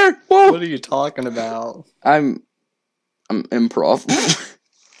 He's here! Whoa! What are you talking about? I'm improv.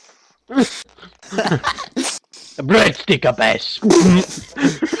 A breadstick up ass.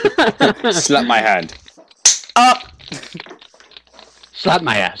 Slap my hand. Slap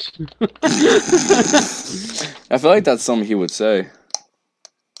my ass. I feel like that's something he would say.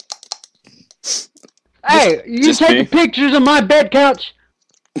 Hey, you just taking me? pictures of my bed couch?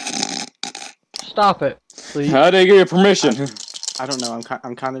 Stop it, please. How did I get your permission? I don't know.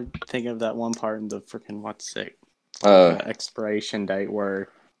 I'm kind of thinking of that one part in the freaking what's it? Expiration date where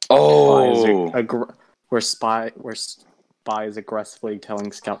spy is aggressively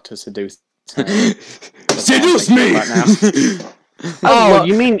telling Scout to seduce. Seduce me! Right now. Oh,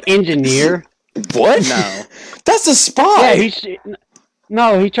 you mean engineer? What? No. That's a spy!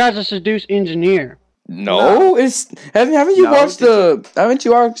 Yeah, he tries to seduce engineer. No, it's haven't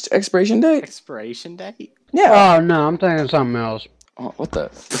you watched Expiration Date? Expiration date? Yeah. Oh no, I'm thinking of something else. Oh, what the?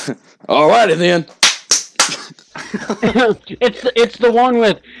 Alrighty then. it's the one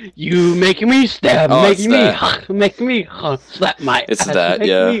with you making me stab, making me slap my. It's ass, that, make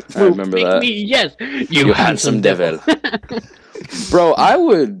yeah. me I move, remember make that. Me, yes, You handsome devil. Bro,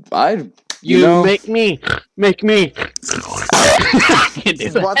 I'd. You know, make me. I can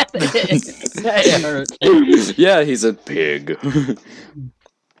do What? That hurts. Yeah, he's a pig.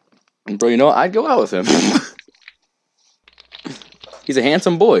 Bro, you know what? I'd go out with him. He's a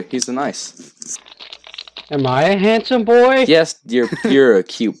handsome boy. He's nice. Am I a handsome boy? Yes, you're a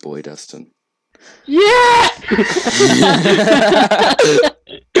cute boy, Dustin. Yeah.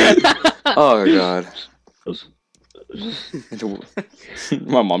 Oh god.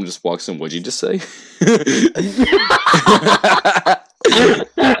 My mom just walks in. What'd you just say?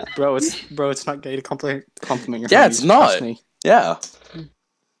 Bro, it's not gay to compliment your Yeah, homies, it's not. trust me. Yeah.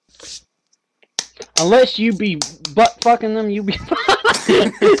 Unless you be butt fucking them, you be.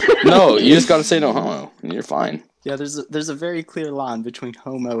 No, you just gotta say no homo, and you're fine. Yeah, there's a very clear line between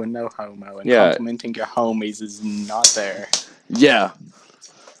homo and no homo, and Yeah. complimenting your homies is not there. Yeah.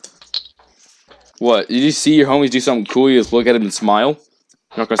 What? Did you see your homies do something cool? You just look at him and smile?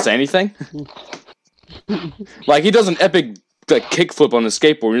 You're not gonna say anything? Like, he does an epic kickflip on the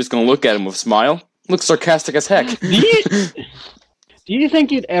skateboard, you're just gonna look at him with a smile? Looks sarcastic as heck. Do you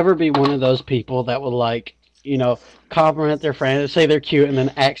think you'd ever be one of those people that would, like, you know, compliment their friend and say they're cute and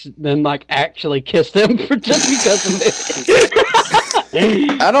then actually kiss them for just because of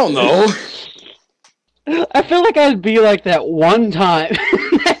it? I don't know. I feel like I'd be like that one time.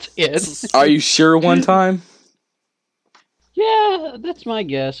 That's it. Are you sure one time? Yeah, that's my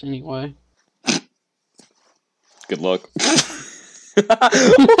guess anyway. Good luck. What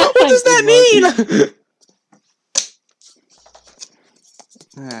does that mean?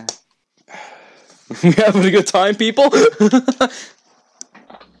 We having a good time, people?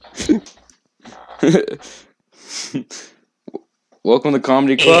 Welcome to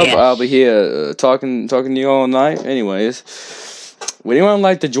Comedy Club. Yeah. I'll be here talking to you all night. Anyways, would anyone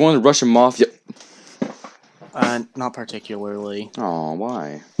like to join the Russian Mafia? Not particularly. Oh,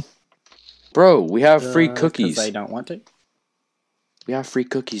 why? Bro, we have free cookies. Because they don't want to. We have free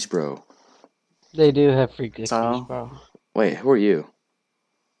cookies, bro. They do have free cookies, So? bro. Wait, who are you?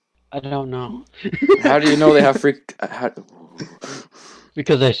 I don't know. How do you know they have free...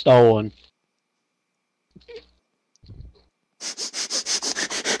 Because I stole one.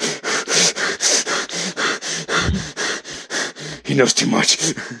 He knows too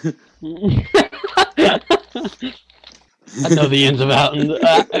much. I know the ins and outs.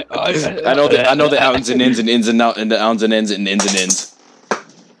 I know the outs and ins and ins and out and the outs and ends and ins and ins.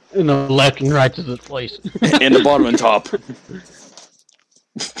 In the left and right to this place. And the bottom and top.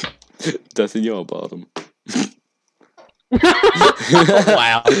 That's in your bottom.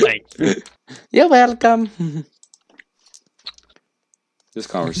 Wow, thanks. You're welcome. This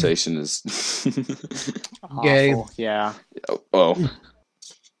conversation is Gay. Awful. Yeah. oh.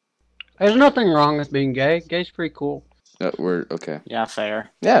 There's nothing wrong with being gay. Gay's pretty cool. We're okay. Yeah,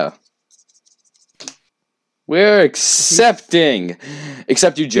 fair. Yeah. We're accepting.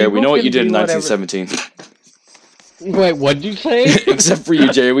 Except you, Jay. We People know what can you did in do whatever- 1917. Wait, what did you say? Except for you,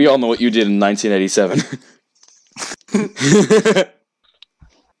 Jay. We all know what you did in 1987.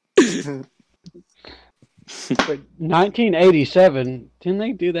 But 1987? Didn't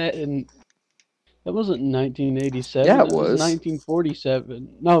they do that in... That wasn't 1987. Yeah, it That was.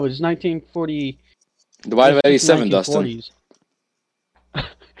 1947. No, it was 1940... Divide by 87, Dustin. 1940s.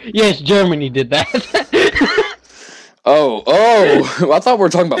 Yes, Germany did that. Oh. I thought we were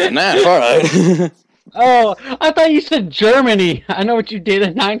talking about FNAF. All right. Oh, I thought you said Germany. I know what you did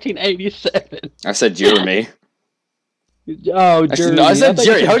in 1987. I said Jeremy. Oh, Actually, Germany. no, I said thought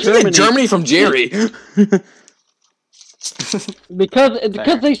Jerry. you How did you get Germany from Jerry?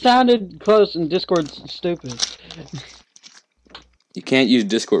 Because they sounded close and Discord's stupid. You can't use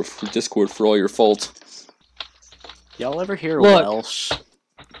Discord for all your faults. Y'all ever hear Look. Welsh?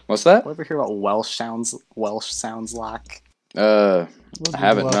 What's that? Y'all ever hear what Welsh sounds like? I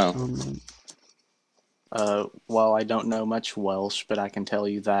haven't, no. Well, I don't know much Welsh, but I can tell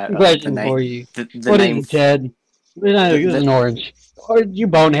you that Question for you. the What name is it, Ted? It's an orange. Or you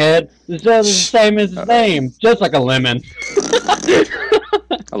bonehead. It's the same as his name. Just like a lemon.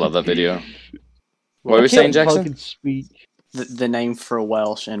 I love that video. What were you saying, Can't Jackson? fucking speak. the name for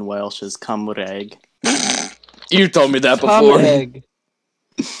Welsh in Welsh is Cymraeg. You told me that Tom before. egg.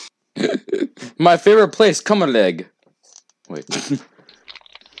 My favorite place, Cumberleg. Wait.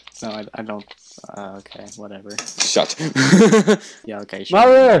 No, I don't. Okay, whatever. Shut. Yeah, okay, sure.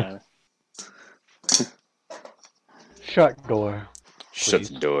 Mother! Shut door. Shut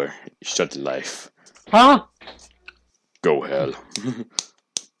the door. Shut the life. Huh? Go hell.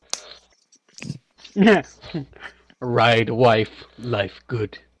 Ride wife, life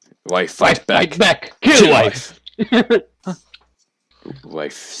good. Wife, fight back. Fight back. Kill wife.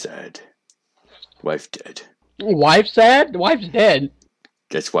 Wife sad. Wife dead. Wife sad? Wife's dead.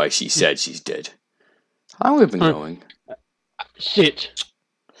 That's why she said she's dead. How have we been going? Shit.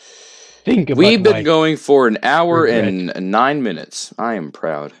 Think about We've been wife. going for an hour Regret. and 9 minutes. I am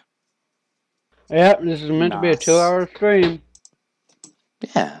proud. Yep, this is meant to be a Nice. 2-hour stream.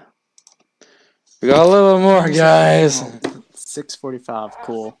 Yeah. We got a little more, guys. 6:45.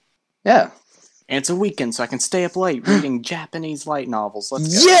 Cool. Yeah. And it's a weekend, so I can stay up late reading Japanese light novels.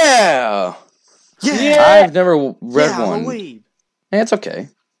 Let's go. Yeah! Yeah! I've never read Yeah, I'm a one. weeb. Yeah, it's okay.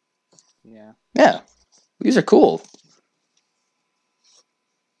 Yeah. Yeah. These are cool.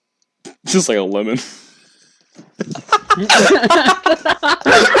 Just like a lemon.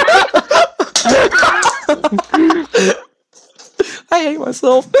 I hate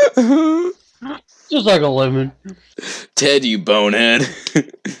myself. Just like a lemon. Ted, you bonehead.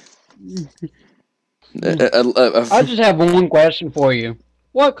 I just have one question for you.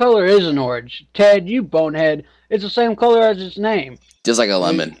 What color is an orange? Ted, you bonehead. It's the same color as its name. Just like a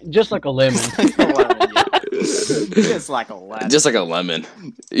lemon. Just like a lemon. Just like a lemon. Just like a lemon.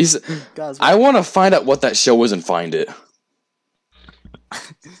 Guys, I want to find out what that show is and find it.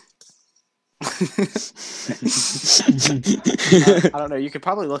 I don't know. You could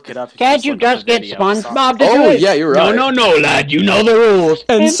probably look it up. Can't you look up just the get video. SpongeBob to do Oh, it? yeah, you're right. No, lad. You know the rules.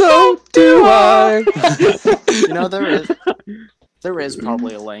 And so do I. You know, there is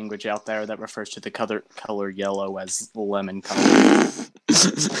probably a language out there that refers to the color yellow as lemon color.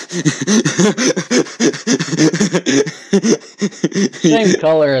 Same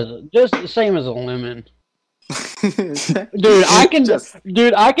color as just the same as a lemon. Dude, I can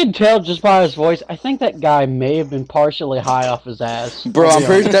tell just by his voice. I think that guy may have been partially high off his ass. Bro, I'm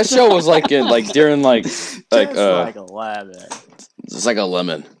pretty that show was like in during Just like a lemon. It's like a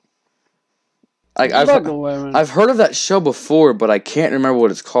lemon. Lemon. I've heard of that show before, but I can't remember what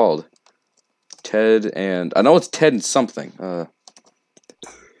it's called. Ted and I know it's Ted and something.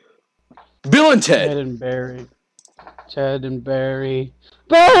 Bill and Ted. Ted and Barry. Ted and Barry.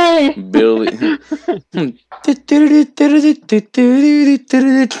 Barry! Billy.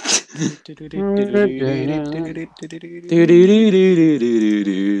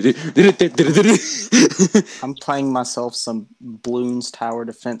 I'm playing myself some Bloons Tower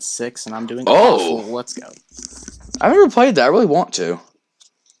Defense 6, and I'm doing Oh. awful. Let's go. I've never played that. I really want to.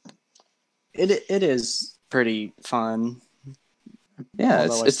 It is pretty fun. Yeah,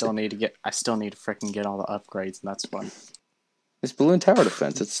 Although it's I still need to freaking get all the upgrades, and that's fun. It's Balloon Tower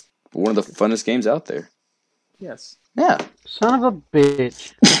Defense. It's one of the funnest games out there. Yes. Yeah. Son of a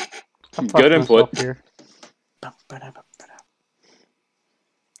bitch. Good input. Here.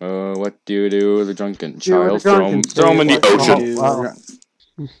 What do you do with a drunken Dude, child? the drunken Throw him in the child. ocean. Oh, wow.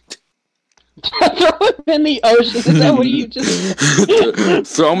 Throw him in the ocean? Is that what you just...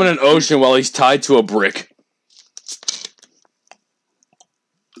 Throw him in an ocean while he's tied to a brick.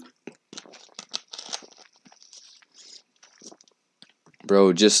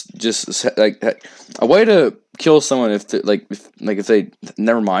 Bro, just like a way to kill someone if they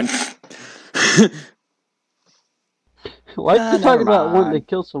never mind. Why are you never talking about wanting to mind.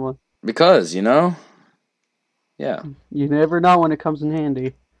 kill someone? Because, you know? Yeah. You never know when it comes in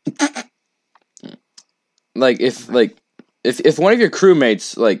handy. If one of your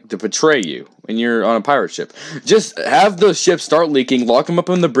crewmates to betray you and you're on a pirate ship, just have the ship start leaking, lock them up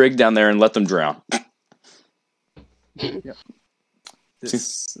in the brig down there, and let them drown. Yep.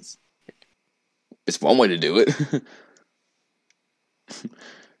 This It's one way to do it.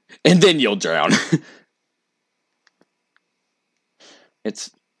 And then you'll drown. I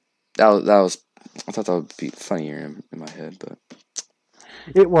thought that would be funnier in my head, but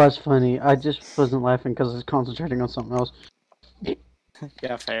It was funny. I just wasn't laughing because I was concentrating on something else.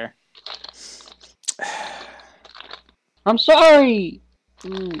 yeah, fair. I'm sorry!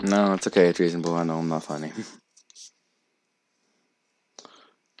 no, it's okay. It's reasonable. I know I'm not funny.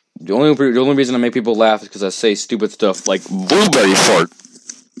 The only reason I make people laugh is because I say stupid stuff like blueberry fart.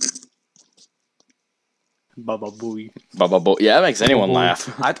 Baba Booey. Yeah, that makes anyone laugh.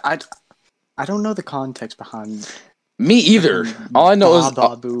 I don't know the context behind Me either. All I know is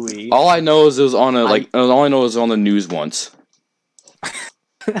Baba Booey. all I know is it was on all I know is on the news once.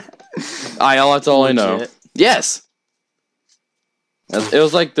 That's all I know. Legit. Yes. It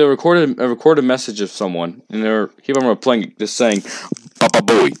was like a recorded message of someone, and they keep on playing, just saying, "Baba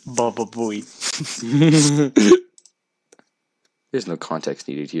Booey." Baba Booey. There's no context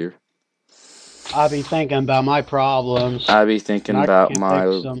needed here. I be thinking about my problems. I be thinking about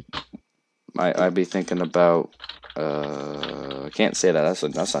I be thinking about. I can't say that.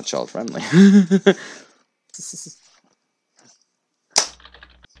 That's not child friendly.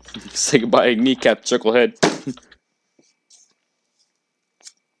 Say goodbye, kneecap, chucklehead.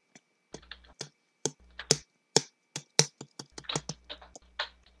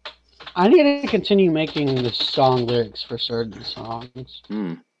 I need to continue making the song lyrics for certain songs.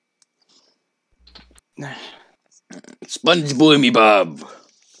 Sponge boy me bob.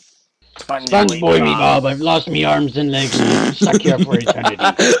 Sponge boy me Bob, I've lost me arms and legs and I'm stuck here for eternity.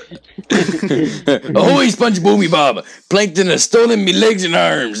 Ahoy, Sponge boy me bob. Plankton has stolen me legs and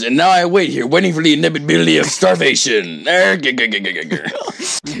arms, and now I wait here, waiting for the inevitability of starvation.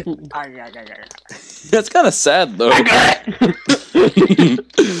 That's kind of sad, though.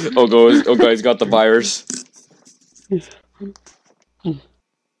 He's got the virus.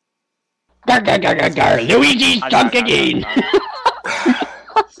 Luigi's drunk again.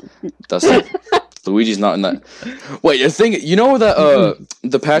 That's it. Luigi's not in that. Wait, the thing, you know that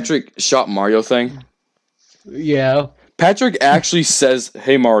the Patrick shot Mario thing? Yeah. Patrick actually says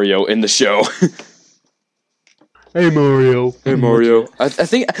 "Hey Mario" in the show. Hey Mario. Hey Mario. I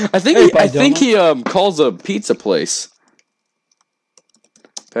think he calls a pizza place.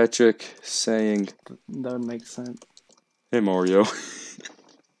 Patrick saying That would make sense. "Hey Mario."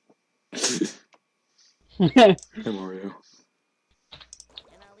 Hey Mario.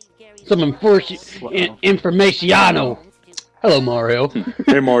 Some informaciano. Hello Mario.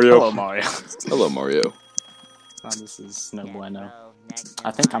 Hey Mario. Hello, Mario. Hello Mario. Oh, this is no bueno. I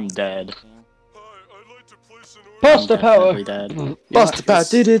think I'm dead. Bust the power. Definitely dead. Bust the power.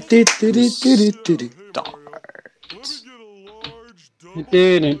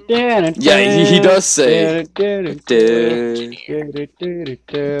 Yeah, he does say the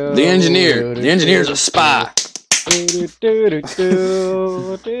engineer. The engineer's a spy.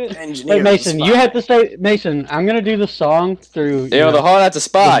 Wait, Mason, you have to say, Mason, I'm gonna do the song through The hard that's a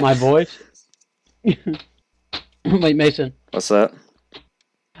spy. with my voice. Wait, Mason. What's that?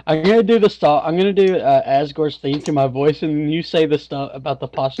 I'm gonna do the song. I'm gonna do Asgore's theme to my voice, and then you say the stuff about the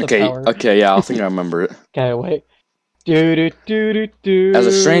pasta power. Okay, yeah, I think I remember it. Okay, wait. As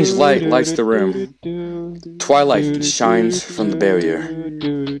a strange light lights the room, twilight shines from the barrier.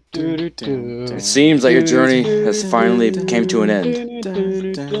 It seems that your journey has finally came to an end.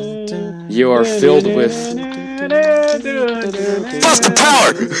 You are filled with pasta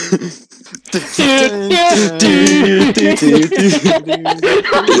power.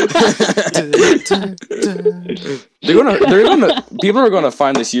 People are gonna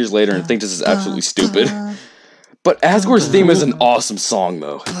find this years later and think this is absolutely stupid. But Asgore's theme is an awesome song,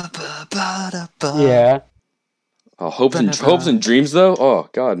 though. Yeah. Oh, hopes and dreams, though. Oh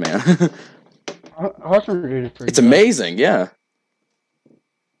God, man, it's amazing. Yeah.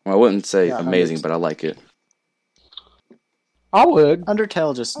 Well, I wouldn't say amazing, but I like it. I would.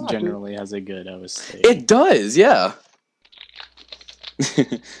 Undertale just generally has a good OST. It does, yeah.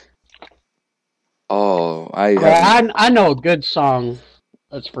 Oh, I know a good song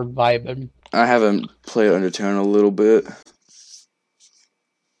that's for vibing. I haven't played Undertale in a little bit.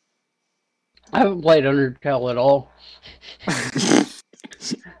 I haven't played Undertale at all. I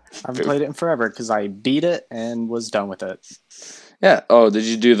haven't played it in forever because I beat it and was done with it. Yeah. Oh, did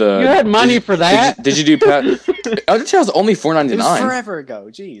you do the? You had money for that? Did you do Pat? Undertale's only $4.99. It was forever ago.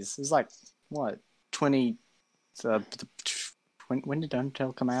 Jeez, it was like what 20. When did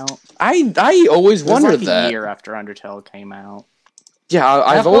Undertale come out? I always wondered like that. A year after Undertale came out. Yeah,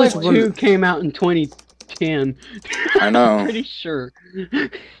 I've always wondered. 2 came out in 2010. I know. I'm pretty sure.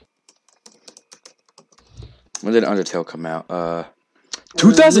 When did Undertale come out?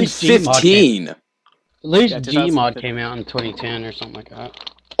 2015. At least Gmod came out in 2010 or something like that.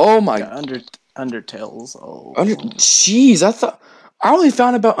 Oh my! Yeah, Undertale's old. Jeez, I only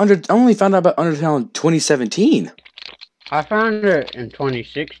found out about Undertale in 2017. I found it in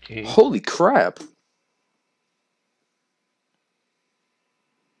 2016. Holy crap!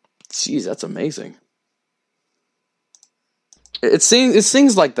 Jeez, that's amazing. It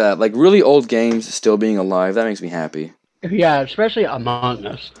sings like that, like really old games still being alive. That makes me happy. Yeah, especially Among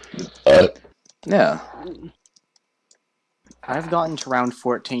Us. Yeah. I've gotten to round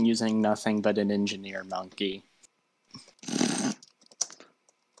 14 using nothing but an engineer monkey. I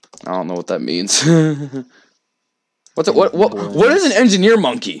don't know what that means. What is an engineer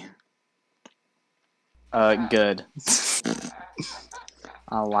monkey? Good.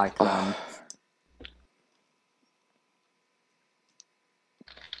 I like them.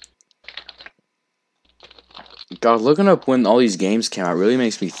 God, looking up when all these games came out really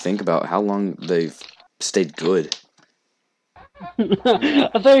makes me think about how long they've stayed good. I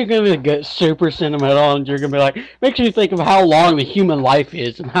thought you were going to get super sentimental and you're going to be like, makes you think of how long the human life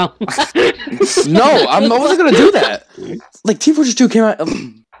is and how... No, I wasn't going to do that. Like, Team Fortress 2 came out...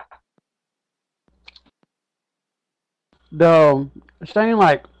 Though, saying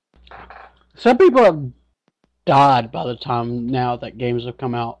like, some people have died by the time now that games have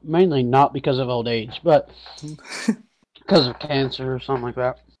come out. Mainly not because of old age, but because of cancer or something like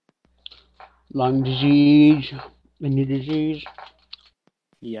that. Lung disease, kidney disease.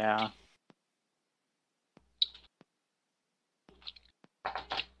 Yeah.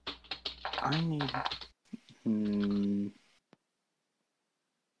 I need...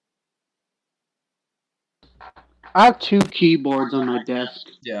 I have 2 keyboards on my desk.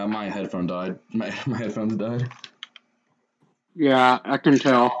 Yeah, my headphone died. My headphones died. Yeah, I can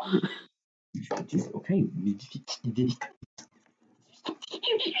tell. Okay.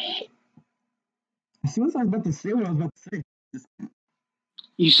 As soon as I was about to say what I was about to say.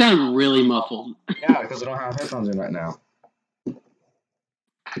 You sound really muffled. Yeah, because I don't have headphones in right now.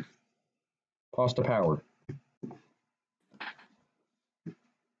 Pause the power.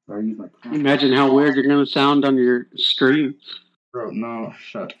 Imagine how weird you're gonna sound on your stream. Bro, no,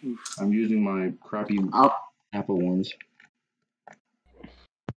 shut. I'm using my crappy Apple ones.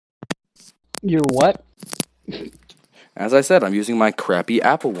 Your what? As I said, I'm using my crappy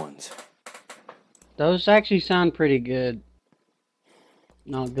Apple ones. Those actually sound pretty good.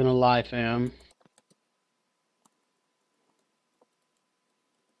 Not gonna lie, fam.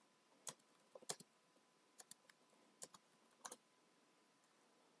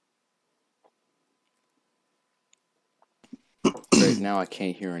 Right now, I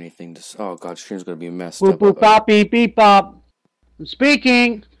can't hear anything. Oh god, stream's gonna be messed Boop up. boop bop beep beep bop. I'm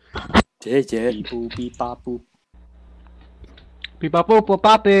speaking. Yeah. Beep boop beep bop boop. Beep bop boop boop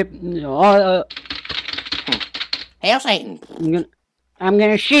bop beep. Hail Satan! I'm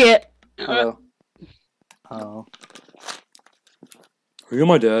gonna shit. Hello. Oh. Are you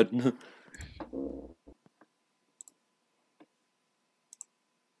my dad? No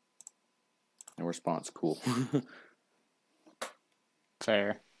response. Cool.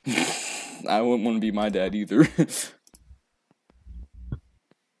 Fair. I wouldn't want to be my dad either.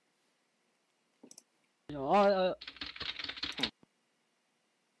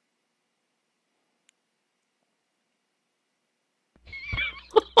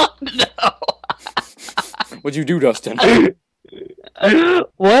 What'd you do, Dustin?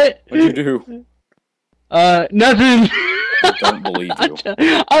 What? What'd you do? Nothing. I don't believe you.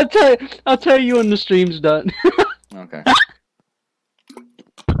 I'll tell you when the stream's done. Okay.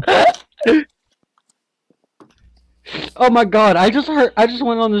 Oh my god, I just went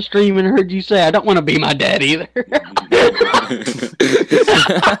on the stream and heard you say I don't want to be my dad either.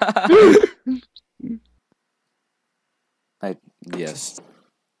 Yes.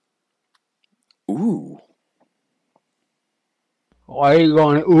 Ooh. Why are you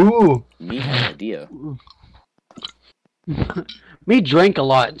going, ooh? Me have an idea. Me drink a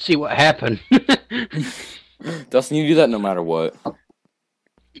lot and see what happened. Dustin, you do that no matter what.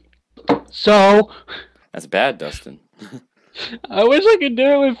 So, That's bad, Dustin. I wish I could do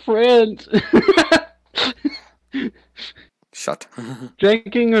it with friends. Shut.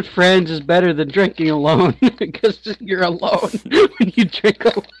 Drinking with friends is better than drinking alone because you're alone when you drink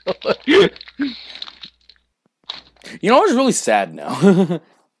alone. You know what's really sad now?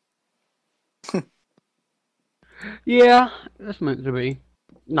 Yeah, that's meant to be.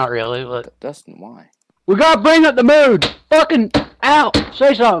 Not really, but Dustin, why? we gotta bring up the mood. Fucking out.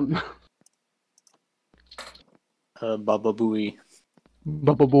 Say something. Bubba Booey.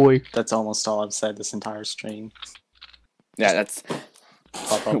 Bubba boy. That's almost all I've said this entire stream. Yeah, that's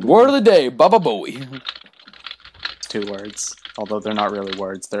Bubba word of Booey. the day, Baba Bowie. 2 words. Although they're not really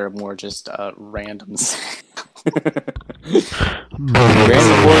words, they're more just randoms.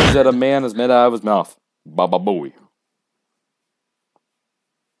 Random words that a man has made out of his mouth. Baba Bowie.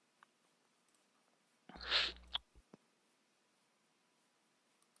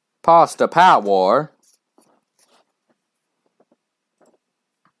 Pasta power.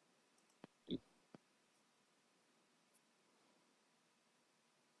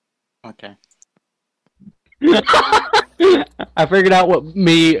 Okay. I figured out what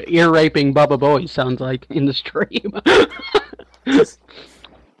me ear raping Bubba Boy sounds like in the stream.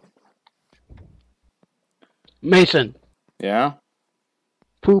 Mason. Yeah?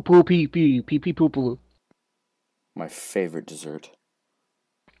 Poo poo pee pee pee pee poo poo. My favorite dessert.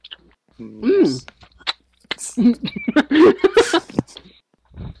 Mm.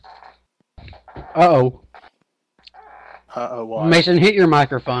 Uh-oh. Uh-oh, why? Mason, hit your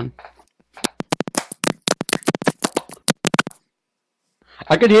microphone.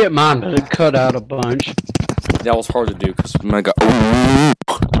 I could hit mine, but it cut out a bunch. That was hard to do because my God.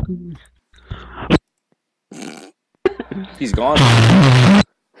 He's gone.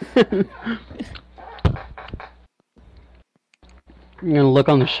 I'm gonna look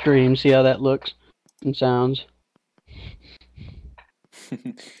on the stream, see how that looks and sounds.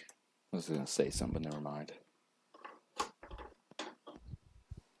 I was gonna say something, but never mind.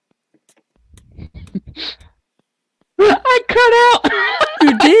 I cut out.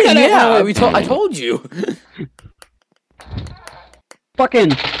 You did, yeah. I told you.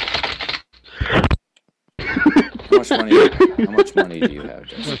 Fucking. How much money do you have,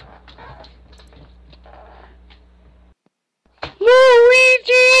 Justin?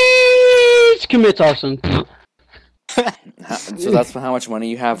 Luigi's commits arson. So that's how much money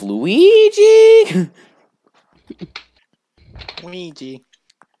you have, Luigi. Luigi.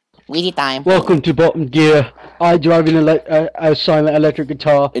 Luigi time. Welcome to Bottom Gear. I drive a silent electric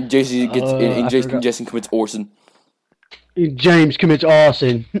guitar. And Jason gets and I forgot. Jason commits arson. James commits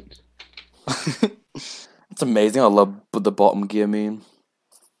arson. It's amazing. I love the Bottom Gear meme.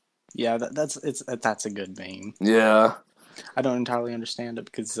 Yeah, that's a good meme. Yeah. I don't entirely understand it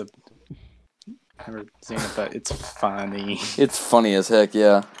because I've never seen it, but it's funny. It's funny as heck,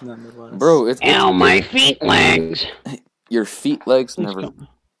 yeah. Nonetheless. Bro, it's Ow, my feet legs. your feet legs Please never. don't.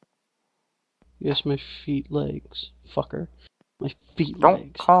 Yes, my feet legs. Fucker. My feet Don't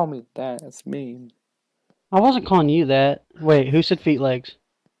legs. call me that. That's mean. I wasn't calling you that. Wait, who said feet legs?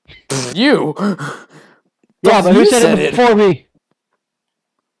 You. Yeah, but You who said said it it. before me?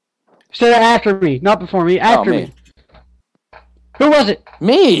 Who said it after me? Not before me, after me. me. Who was it?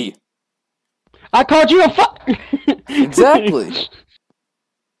 Me. I called you a fuck. Exactly.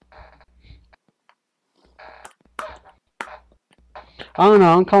 I don't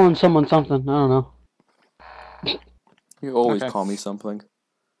know. I'm calling someone something. I don't know. You always Okay. call me something.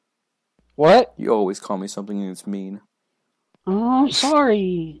 What? You always call me something and it's mean. Oh, I'm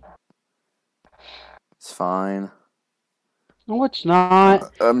sorry. It's fine. No, it's not.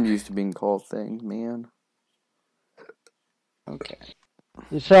 I'm used to being called things, man. Okay.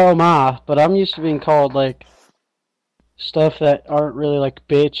 So am I, but I'm used to being called, like, stuff that aren't really, like,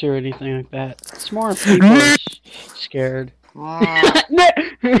 bitch or anything like that. It's more people are scared. Hold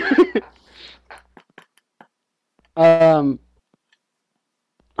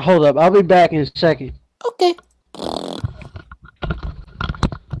up. I'll be back in a second. Okay.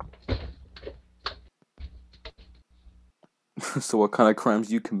 So what kind of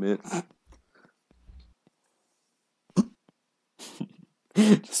crimes you commit?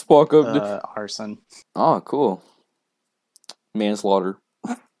 Just walk up to... Arson. Oh, cool. Manslaughter.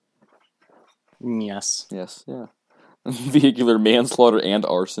 Yes. Yes, yeah. Vehicular manslaughter and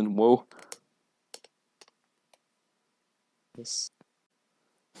arson. Whoa. Yes.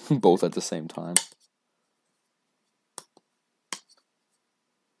 Both at the same time.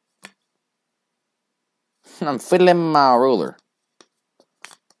 I'm fiddling my ruler.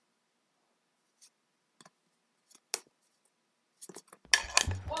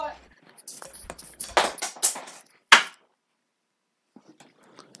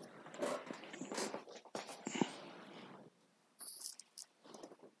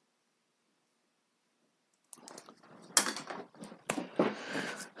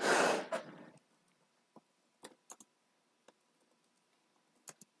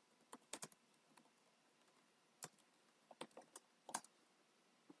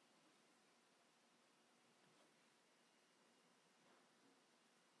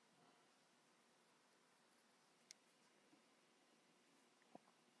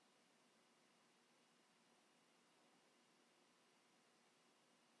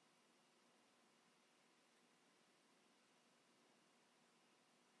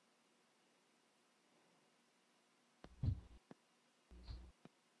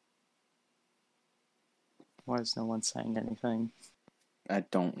 Why is no one saying anything? I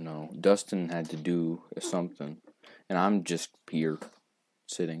don't know. Dustin had to do something. And I'm just here,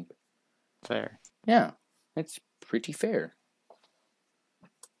 sitting. Fair. Yeah, it's pretty fair.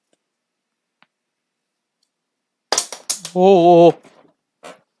 Oh,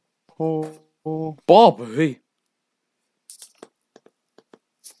 Oh. Bobby.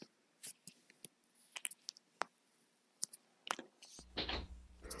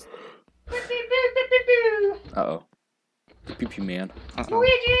 Uh-oh. Pew pew man.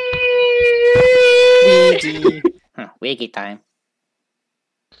 Luigi. Huh, wiggy time.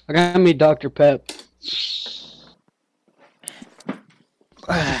 I got me Dr. Pep.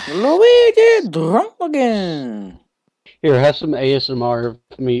 Luigi drunk again. Here, have some ASMR of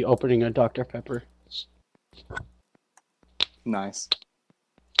me opening a Dr. Pepper. Nice.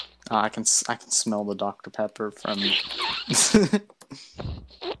 I can smell the Dr. Pepper from.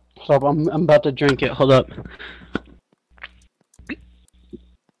 Hold up, I'm about to drink it. Hold up.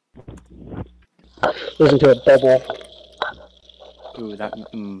 Listen to it bubble. Ooh, that.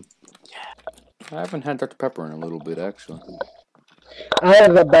 I haven't had Dr. Pepper in a little bit, actually.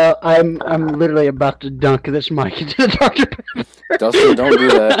 I'm literally about to dunk this mic into the Dr. Pepper. Dustin, don't do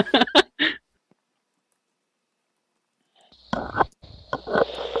that.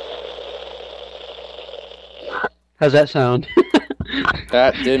 How's that sound?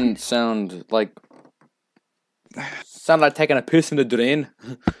 That didn't sound like... Sound like taking a piss in the drain.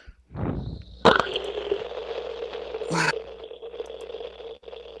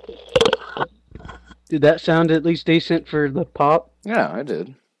 Did that sound at least decent for the pop? Yeah, I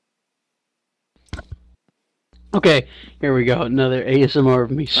did. Okay, here we go. Another ASMR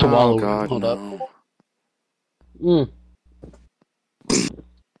of me swallowing. Oh God, Hold no. up. Mm.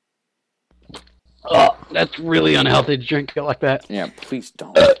 Oh, that's really unhealthy to drink it like that. Yeah, please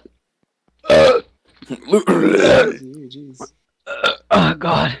don't. Jeez. Oh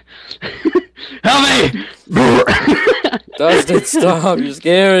God. Help me! Dustin, stop! You're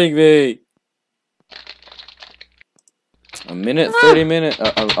scaring me. A minute, 30 minutes.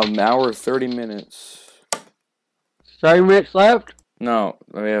 An hour, 30 minutes. 30 minutes left? No,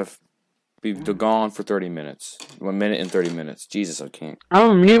 we've gone for 30 minutes. 1 minute and 30 minutes. Jesus, I can't. I'm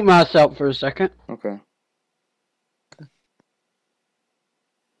gonna mute myself for a second. Okay.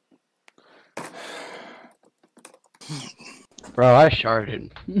 Bro, I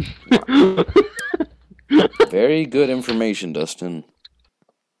sharded. Very good information, Dustin.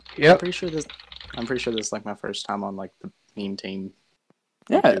 I'm Yep. pretty sure this is like my first time on like the meme team.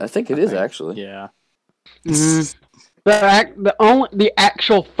 Yeah, I think it is actually. Yeah. Mm. The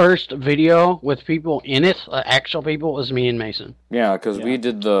actual first video with people in it, actual people, was me and Mason. Yeah, because Yeah. we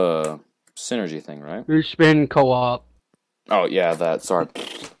did the synergy thing, right? We spin co-op. Oh, yeah, that. Sorry.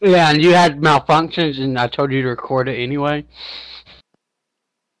 Yeah, and you had malfunctions, and I told you to record it anyway.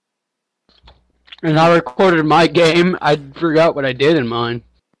 And I recorded my game. I forgot what I did in mine.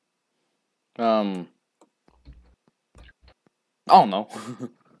 I don't know.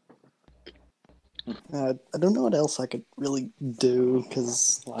 I don't know what else I could really do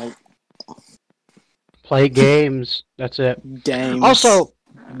because like Play games. That's it. games. Also,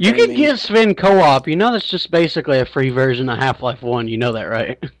 you can gaming. get Spin Co-op. You know that's just basically a free version of Half-Life 1. You know that,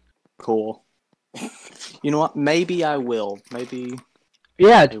 right? Cool. You know what? Maybe I will. Maybe.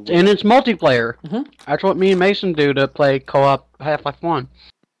 Yeah, It will. and it's multiplayer. Mhm. That's what me and Mason do to play co-op Half-Life 1.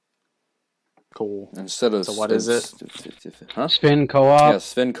 Cool. Instead of. So what is it? Huh? Spin co-op. Yeah,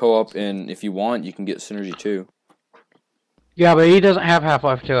 Sven co-op, and if you want, you can get synergy too. Yeah, but he doesn't have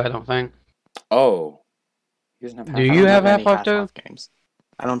Half-Life 2, I don't think. Oh. He doesn't have Do I you don't have any Half-Life 2? Half-Life games.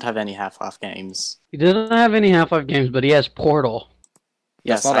 I don't have any Half-Life games. He doesn't have any Half-Life games, but he has Portal.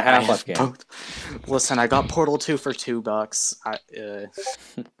 That's not a Half-Life game. Both. Listen, I got Portal 2 for $2. Yeah,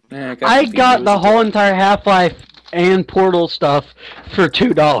 I got confused. the whole entire Half-Life and Portal stuff for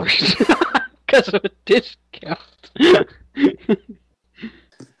 $2. Because of a discount.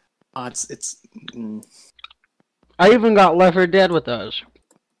 I even got Left 4 Dead with those.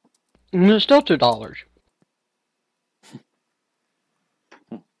 And it's still $2.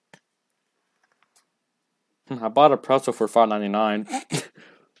 I bought a pretzel for $5.99.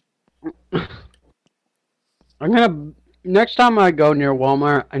 I'm gonna... Next time I go near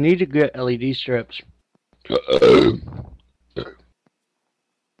Walmart, I need to get LED strips.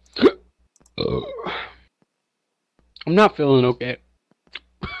 I'm not feeling okay.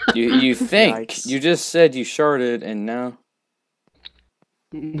 You think? Yikes. You just said you sharded, and now...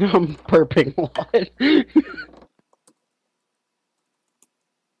 I'm burping a lot.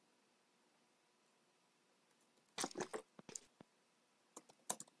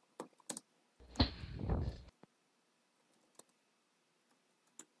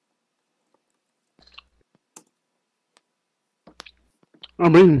 I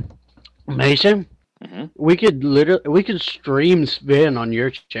mean, Mason, Mhm. we could stream Spin on your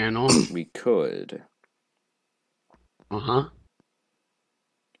channel. We could. Uh-huh.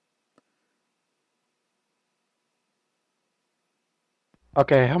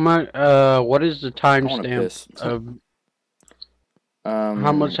 Okay, how much? What is the I wanna timestamp piss. of?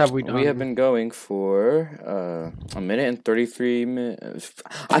 How much have we done? We have been going for a minute and 33 minutes.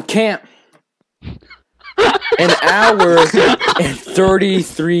 I can't. An hour and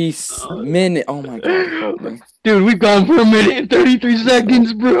 33 minutes. Oh my god, help me. Dude, we've gone for a minute and 33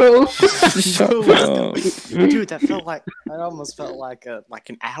 seconds, bro. Shut up. Dude, that almost felt like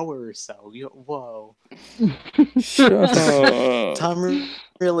an hour or so. Whoa. Shut up. Time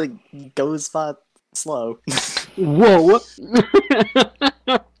really goes by slow. Whoa,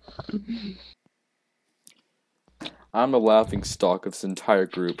 what? I'm the laughing stock of this entire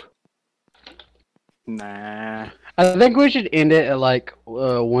group. Nah. I think we should end it at like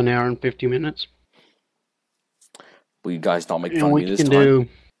 1 hour and 50 minutes. Will you guys not make And fun of we me this can time?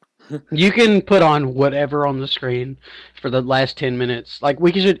 you can put on whatever on the screen for the last 10 minutes. Like,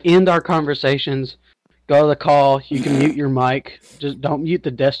 we should end our conversations, go to the call, you can mute your mic, just don't mute the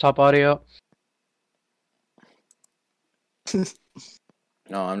desktop audio.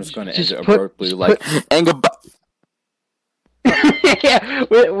 No, I'm just going to end Just it put- abruptly, just like, and goodbye. Yeah,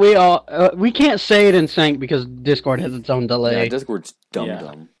 we all, we can't say it in sync because Discord has its own delay. Yeah, Discord's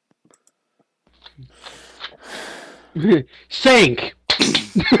dumb. Sink!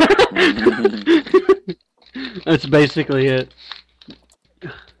 That's basically it.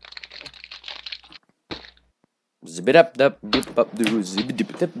 If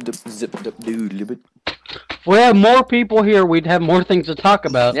we had more people here, we'd have more things to talk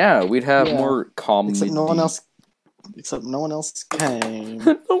about. Yeah, we'd have more comedy. Except no one else came.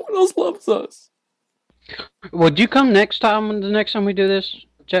 No one else loves us. Would you come next time? The next time we do this,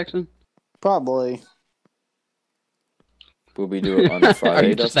 Jackson? Probably. Will we do it on a Friday? Are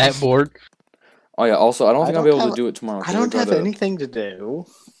you just that bored? Oh yeah. Also, I don't think I'll be able to do it tomorrow. I don't have anything to do.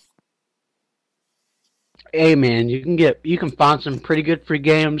 Hey man, you can find some pretty good free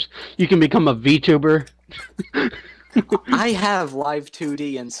games. You can become a VTuber. I have Live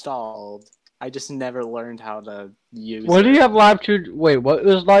 2D installed. I just never learned how to use it. What do you have Live 2D? Wait, what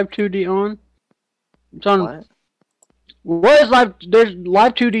is Live 2D on? It's on. What? What is Live? There's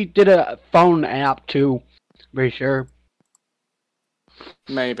Live 2D did a phone app too. Pretty sure.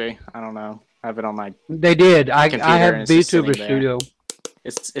 Maybe. I don't know. I have it on my. They did. I have and it's just VTuber sitting there. Studio.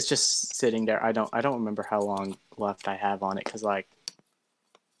 It's just sitting there. I don't remember how long left I have on it because like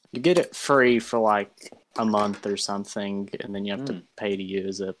you get it free for like a month or something, and then you have to pay to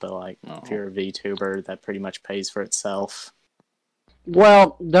use it. But like if you're a VTuber, that pretty much pays for itself.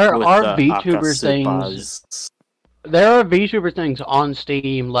 Well, there With are the VTuber things. Akasubas. There are VTuber things on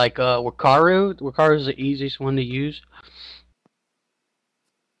Steam, like Wakaru. Wakaru is the easiest one to use.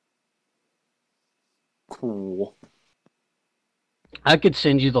 Cool. I could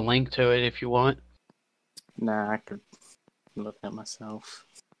send you the link to it if you want. Nah, I could look at myself.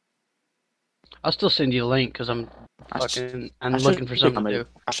 I'll still send you a link because I'm looking for something to do.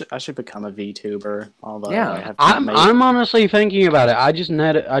 I should become a VTuber. Although Yeah. I have I'm honestly thinking about it. I just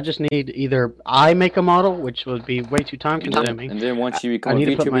need either I make a model, which would be way too time consuming, And then once you become I a need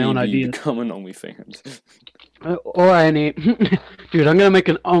to put my own VTuber, you ideas. become an OnlyFans. or I need, dude. I'm gonna make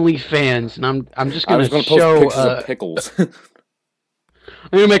an OnlyFans, and I'm just I'm gonna just show. post pictures of pickles. I'm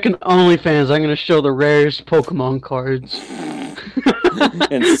gonna make an OnlyFans. I'm gonna show the rarest Pokemon cards.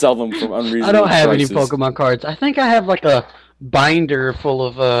 And sell them from unreasonable I don't have prices. any Pokemon cards. I think I have like a binder full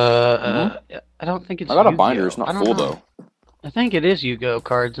of I don't think it's. I got a Yu-Gi-Oh. binder. It's not I don't full know. though. I think it is Yu-Gi-Oh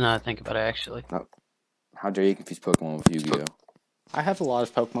cards. Now I think about it, actually. How dare you confuse Pokemon with Yu-Gi-Oh? I have a lot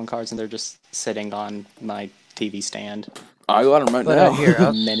of Pokemon cards, and they're just sitting on my TV stand. I got them right But, now. here,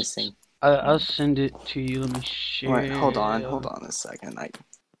 Menacing. I'll send it to you. Let me share. Wait, hold on a second.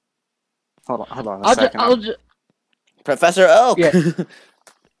 Hold on a second. I'll just. Professor Oak. Yeah.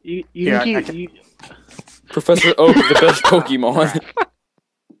 You Here, can I keep. Professor Oak, the best Pokemon.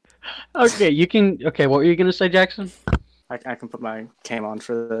 Okay, you can. Okay, what were you gonna say, Jackson? I can put my cam on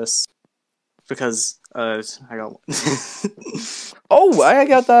for this because I got. Oh, I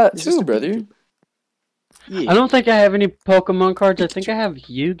got that It's just too, a brother. Yeah. I don't think I have any Pokemon cards. I think I have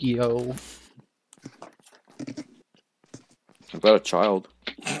Yu-Gi-Oh. I've got a child.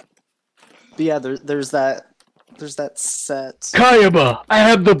 But yeah, there's that set. Kayaba, I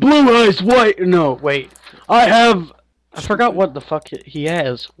have the blue eyes white. No, wait. I forgot what the fuck he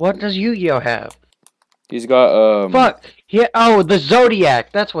has. What does Yu-Gi-Oh have? He's got Fuck. The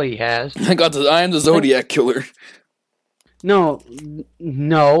Zodiac. That's what he has. I am the Zodiac killer. No.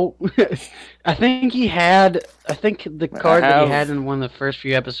 I think the card that he had in one of the first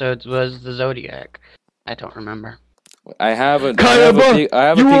few episodes was the Zodiac. I don't remember. I have a Kayaba,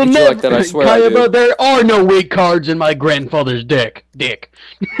 you will Pikachu never. like that. I swear Kayaba, I do. there are no weak cards in my grandfather's dick.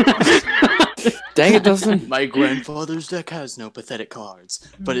 Dang it, Dustin. My grandfather's deck has no pathetic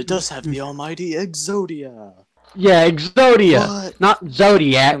cards, but it does have the almighty Exodia. Yeah, Exodia, What? not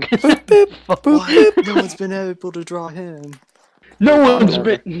Zodiac. What? No one's been able to draw him. No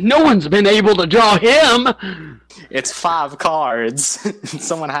one's been able to draw him. It's 5 cards.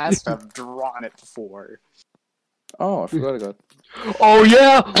 Someone has to have drawn it before. Oh, I forgot I got. Oh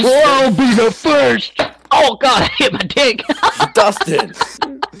yeah, well, I'll be the first. Oh god, I hit my dick. Dustin.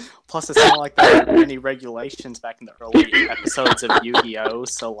 Plus, it's not like there were any regulations back in the early episodes of Yu-Gi-Oh!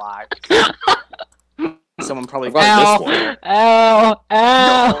 So like, someone probably I've got this one. Ow!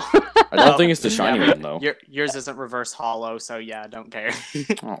 I don't think it's the shiny one though. Yours isn't reverse hollow, so yeah, don't care.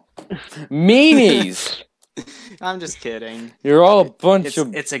 Oh. Meanies. I'm just kidding. You're all a bunch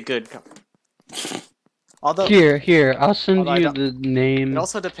of. It's a good. Although Here, I'll send Although I you don't- the name. it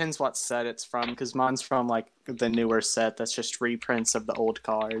also depends what set it's from, because mine's from like the newer set that's just reprints of the old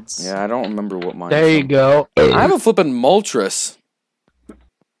cards. Yeah, I don't remember what mine. There you go. I have a flippin' Moltres.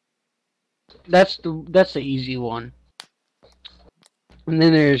 That's the easy one. And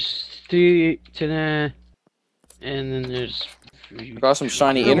then there's and then there's Got some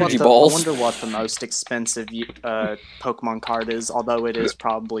shiny I wonder energy what the- balls. I wonder what the most expensive Pokemon card is, although it is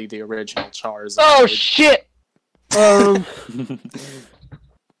probably the original Charizard. Oh shit!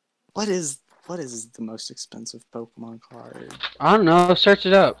 What is the most expensive Pokemon card? I don't know. Search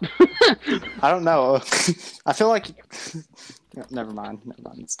it up. I don't know. I feel like never mind.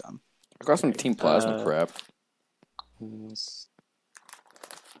 It's dumb. I got some Team Plasma crap.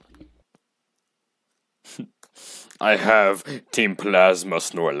 I have Team Plasma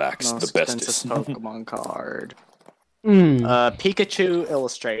Snorlax, Most the bestest. expensive Pokemon card. Mm. Pikachu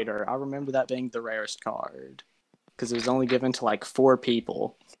Illustrator. I remember that being the rarest card because it was only given to like 4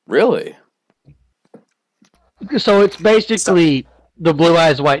 people. Really? So it's basically the Blue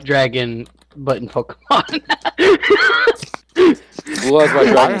Eyes White Dragon, but in Pokemon. Blue Eyes White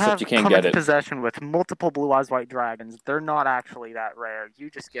I Dragon, have except you can't come get into it. possession with multiple Blue Eyes White Dragons. They're not actually that rare. You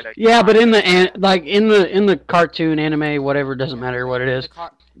just get a Yeah, but in the in the cartoon, anime, whatever, doesn't matter what it is.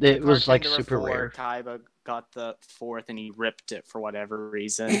 It was like super rare. Kaiba got the 4th and he ripped it for whatever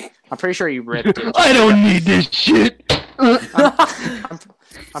reason. I'm pretty sure he ripped it. I don't need this shit.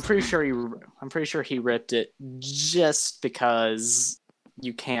 I'm pretty sure he ripped it just because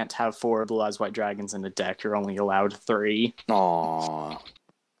you can't have 4 Blue Eyes White Dragons in a deck. You're only allowed 3. Aww.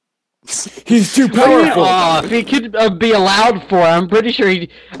 He's too powerful. If he could be allowed for, I'm pretty sure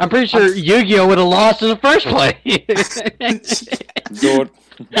Yu-Gi-Oh would have lost in the first place. Dude.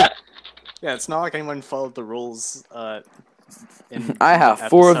 Yeah, it's not like anyone followed the rules. I have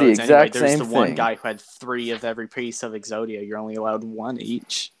 4 of the episodes exact There's same the one thing. guy who had 3 of every piece of Exodia. You're only allowed 1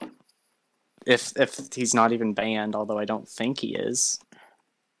 each. If he's not even banned, although I don't think he is.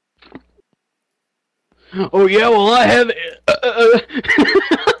 Oh yeah, well I have.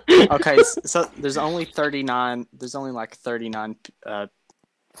 Okay, so there's only 39. There's only like 39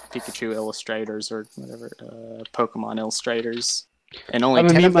 Pikachu illustrators or whatever Pokemon illustrators, and only I'm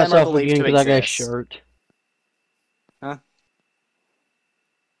 10 gonna of mute them are myself believed again to because I got a exist. shirt. Huh?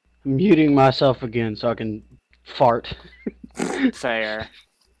 I'm muting myself again so I can fart. Fair.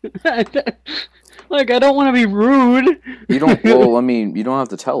 Like, I don't want to be rude. You don't. Well, I mean, you don't have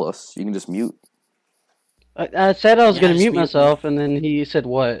to tell us. You can just mute. I said I was Yeah, gonna just mute mute myself, and then he said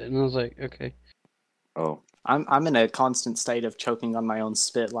what, and I was like, okay. Oh. I'm in a constant state of choking on my own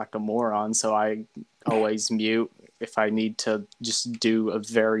spit like a moron, so I always mute if I need to just do a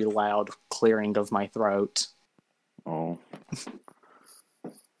very loud clearing of my throat. Oh.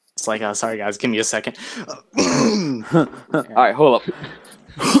 It's like, sorry guys, give me a second. Alright, hold up.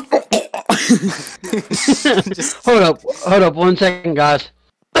 Hold up 1 second, guys.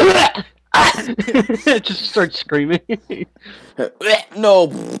 Just start screaming. No.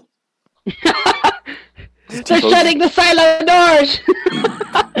 They're shutting the silent doors.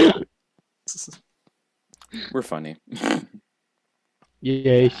 We're funny.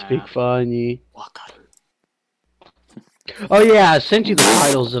 Yay, speak funny. Wakaru. Oh yeah, I sent you the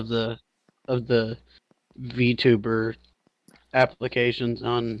titles of the VTuber applications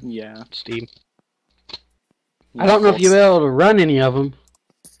on Yeah. Steam. I don't know if you'll be able to run any of them.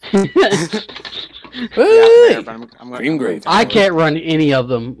 Yeah, Hey! fair, but I'm Cream grave. I can't run any of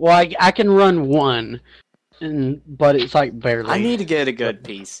them. Well, I can run one, but it's like barely. I need to get a good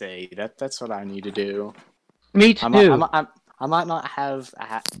PC. That's what I need to do. Me too. I might not have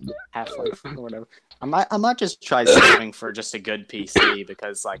a Half-Life or whatever. I might just try saving for just a good PC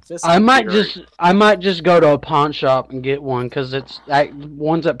because like this. I might computer- just go to a pawn shop and get one because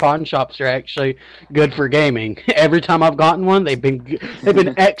ones at pawn shops are actually good for gaming. Every time I've gotten one, they've been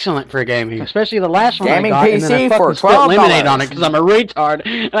excellent for gaming. Especially the last one Gaming I got, and then I PC for fucking spilled $12. lemonade on it because I'm a retard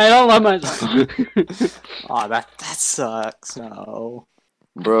and I don't love myself. Oh, that sucks. No.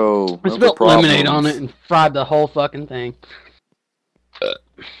 Bro. I spilled lemonade on it and fried the whole fucking thing.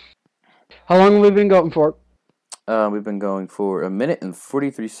 How long have we been going for? We've been going for 1 minute and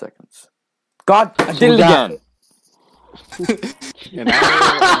 43 seconds. God, I did We it got- again. You know,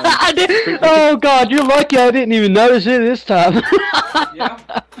 I did. Oh God, you're lucky I didn't even notice it this time. Yeah.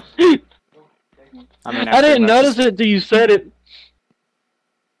 I mean, I didn't notice it till you said it.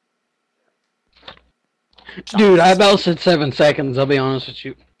 Dude, I about said 7 seconds, I'll be honest with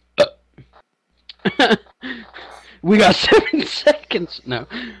you. We got 7 seconds. No,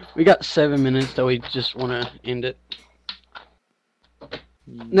 we got 7 minutes that we just want to end it.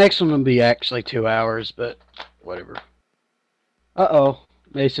 Next one will be actually 2 hours, but whatever. Uh-oh.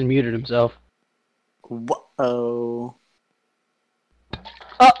 Mason muted himself. Whoa.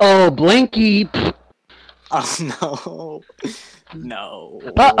 Uh-oh, Blinky. Oh no. No.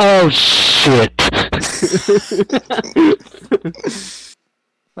 Uh-oh, shit.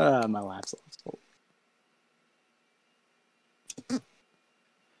 My laptop's full.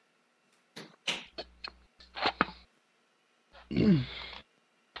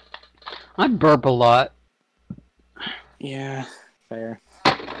 I burp a lot. Yeah, fair.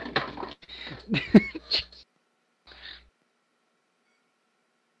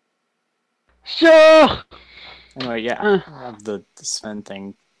 Sure. Anyway, yeah, I have the Sven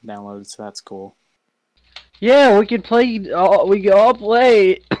thing downloaded, so that's cool. Yeah, we could play. We could all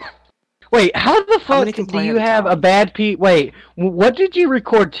play. Wait, how the How many fuck can do play you at a have a time? bad P? Wait, what did you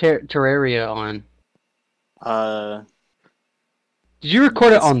record Terraria on? Did you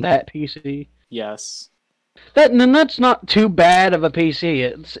record it It's- on that PC? Yes. Then that's not too bad of a PC.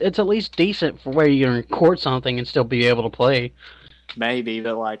 It's at least decent for where you can record something and still be able to play. Maybe,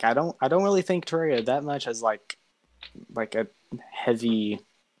 but like I don't really think Terraria that much as like a heavy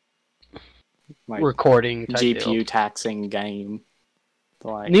like Recording type GPU deal. taxing game.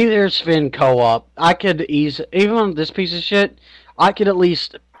 Like Neither is Finn co-op. I could even on this piece of shit. I could at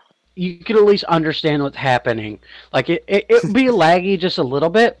least you could at least understand what's happening. Like it'd be laggy just a little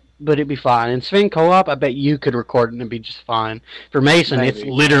bit, but it'd be fine. And Sven co-op, I bet you could record it and it'd be just fine. For Mason, it's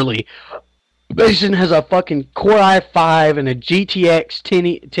Maybe. literally Mason has a fucking Core i5 and a GTX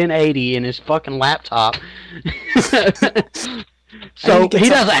 1080 in his fucking laptop. So he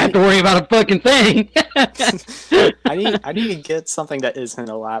doesn't have to worry about a fucking thing. I need to get something that isn't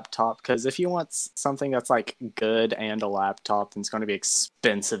a laptop, because if you want something that's like good and a laptop, then it's going to be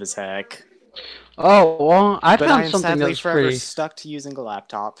expensive as heck. Oh well, I But I found am something sadly that's forever pretty. stuck to using a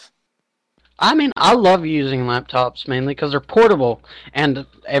laptop. I mean, I love using laptops mainly because they're portable, and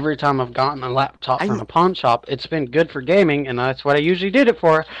every time I've gotten a laptop from a pawn shop, it's been good for gaming, and that's what I usually did it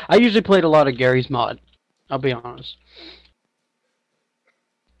for. I usually played a lot of Gary's Mod. I'll be honest.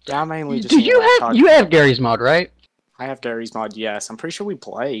 Yeah, I mainly just Do need a laptop. you have Gary's Mod, right? I have Gary's Mod, yes. I'm pretty sure we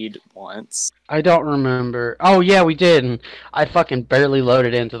played once. I don't remember. Oh yeah, we did, and I fucking barely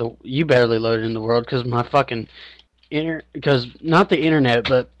loaded into the. You barely loaded in the world because my fucking because not the internet,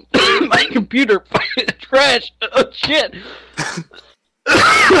 but my computer fucking trash. Oh shit.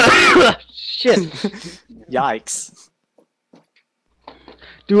 Shit. Yikes.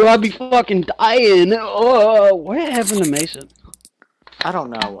 Do I be fucking dying? Oh, what happened to Mason? I don't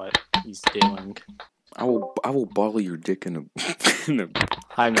know what he's doing. I will bottle your dick in a.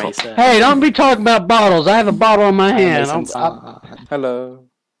 Hi, Mason. Hey, don't be talking about bottles. I have a bottle in my Hi, hand. Mason's on. Hello.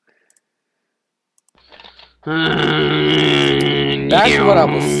 That's That's what I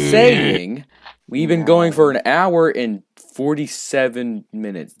was saying. We've been going for an hour and 47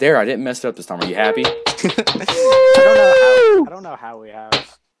 minutes. There, I didn't mess it up this time. Are you happy? I don't know how we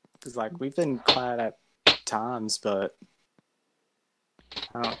have. Because, like, we've been quiet at times, but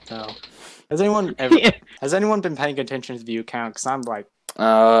I don't know. Has anyone been paying attention to the view count? Because I'm like...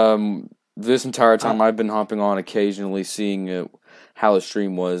 This entire time I've been hopping on occasionally seeing how the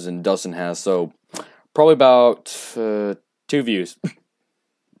stream was, and Dustin has, so probably about 2 views.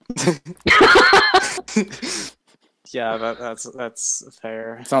 Yeah, that's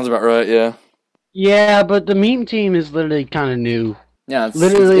fair. Sounds about right, yeah. Yeah, but the meme team is literally kind of new. Yeah,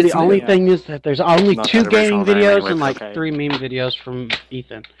 Literally, it's the only new. thing is that there's only Not 2 that gaming original, but videos anyway, and like okay. 3 meme videos from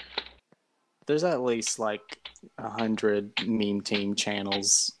Ethan. There's at least like 100 meme team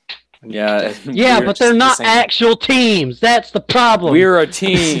channels. Yeah. Yeah, We're but they're just the not same. actual teams. That's the problem. We're a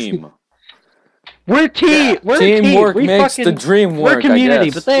team. We're team. We're a team. Teamwork We makes fucking, the dream work. We're community, I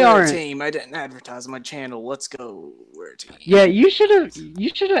guess. but they We're a aren't. team. I didn't advertise my channel. Let's go. We're a team. Yeah, you should have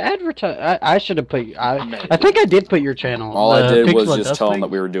advertised. I should have put. I think I did put your channel. All I did was Pixel just Dust tell them thing. that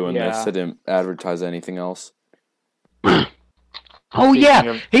we were doing this. Yeah. I didn't advertise anything else. Oh Speaking yeah,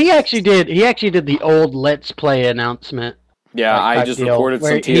 of- he actually did. He actually did the old Let's Play announcement. Yeah, like, I type just deal, recorded some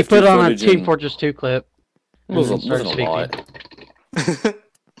where TFT he put on a footage Team and Fortress 2 clip. it wasn't, and then started wasn't a lot.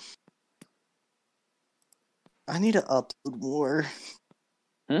 I need to upload more.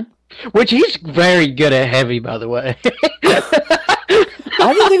 Which he's very good at heavy, by the way.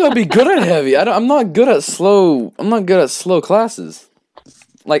 I didn't think I'd be good at heavy. I'm not good at slow. I'm not good at slow classes.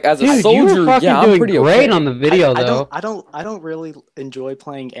 Like as a Dude, you soldier, were fucking yeah, I'm doing pretty great okay. on the video, though. I don't really enjoy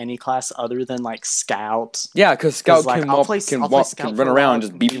playing any class other than like Scout. Yeah, because Scout like, can I'll walk, play can Scout run for a around while. and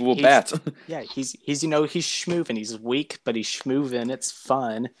just beat people with He's- bats. Yeah, he's he's schmoovin'. He's weak, but he's schmoovin'. It's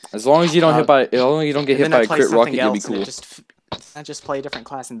fun. As long as you don't as long as you don't get hit And by then I a play crit something rocket, you'll be else, and cool. I just play a different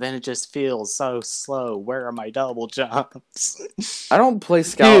class, and then it just feels so slow. Where are my double jumps? I don't play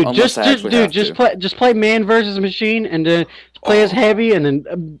Scout unless I actually have to. Just play man versus machine, and then play as heavy, and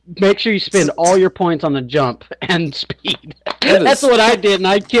then make sure you spend all your points on the jump and speed. That's what I did, and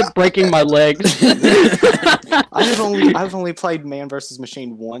I kept breaking my legs. I've only played man versus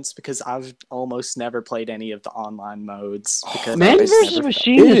machine once because I've almost never played any of the online modes. Because Man I just versus never-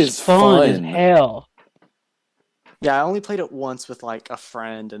 machine It is is fun as fun. hell. Yeah, I only played it once with like a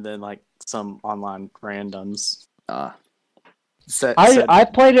friend and then like some online randoms. I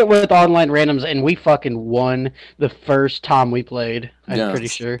played it with online randoms and we fucking won the first time we played. I'm pretty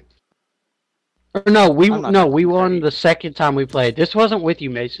sure. Or no, we won the second time we played. This wasn't with you,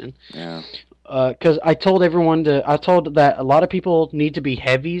 Mason. Yeah. Because I told everyone I told that a lot of people need to be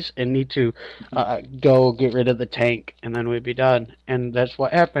heavies and need to go get rid of the tank, and then we'd be done. And that's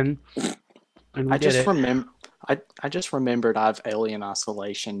what happened. And we did it. I just remembered I have Alien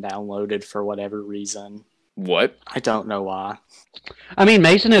Isolation downloaded for whatever reason. What? I don't know why. I mean,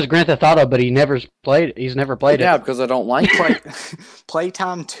 Mason has Grand Theft Auto, but he's never played it. Yeah, because I don't like it.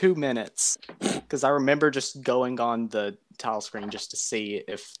 Playtime 2 minutes. Because I remember just going on the tile screen just to see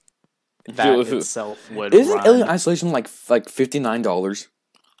if that itself would Isn't run. Alien Isolation like $59?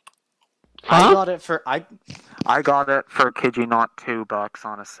 Huh? I got it for kid you not $2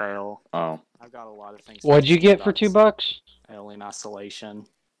 on a sale. Oh. I got a lot of things. What'd you get for $2? Alien Isolation.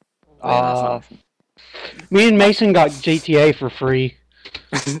 Me and Mason got GTA for free.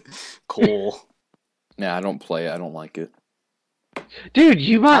 Cool. Yeah, I don't play it. I don't like it. Dude,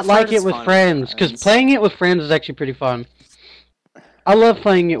 you might like it with friends, because playing it with friends is actually pretty fun. I love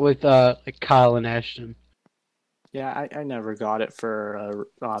playing it with like Kyle and Ashton. Yeah, I never got it for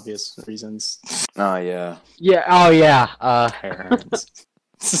obvious reasons. Oh, yeah. Yeah, oh yeah. Parents.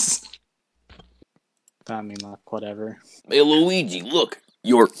 I mean, like, whatever. Hey, Luigi, look.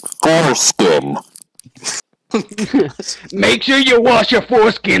 Your foreskin. Make sure you wash your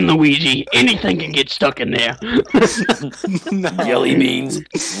foreskin, Luigi. Anything can get stuck in there. No. Jelly beans,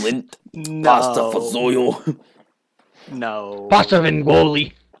 lint, pasta fazzoio. No. Pasta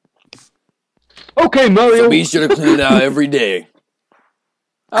vongoli. Okay, Mario. So be sure to clean it out every day.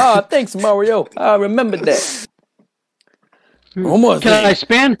 Ah, thanks, Mario. I remember that. One more thing. Can I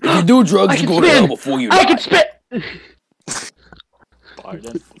spin? If you do drugs, you go to hell before you die. I can spin!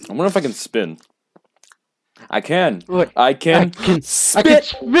 Pardon? I wonder if I can spin. I can. What? I can spit. I can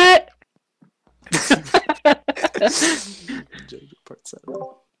spit! Part 7.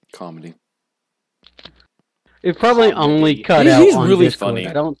 Comedy. It probably only cut out He's on really Discord. funny.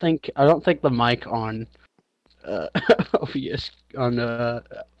 I don't think the mic on OBS on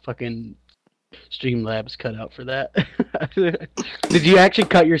fucking Streamlabs cut out for that. Did you actually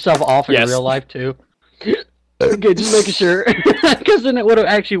cut yourself off in real life too? Okay, just making sure, because then it would have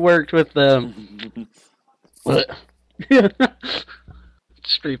actually worked with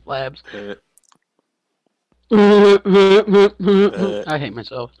Streamlabs. I hate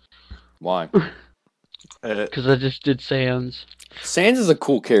myself. Why? Because I just did Sans. Sans is a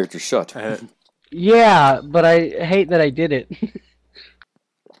cool character. Shut. Yeah, but I hate that I did it.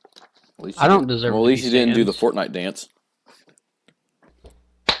 I don't deserve. Well, at least you didn't do the Fortnite dance.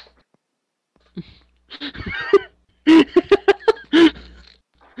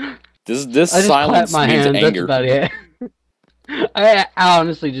 This silence means anger. That's about it. I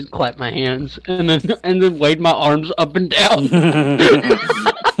honestly just clapped my hands and then waved my arms up and down.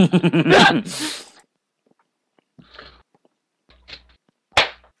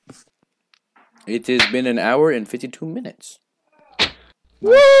 It has been an hour and 52 minutes.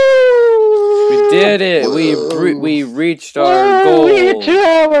 Woo! We did it. We reached our goal. We hit 2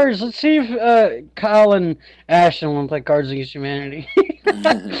 hours. Let's see if Kyle and Ashton want to play Cards Against Humanity.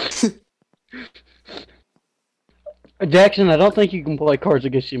 Jackson, I don't think you can play Cards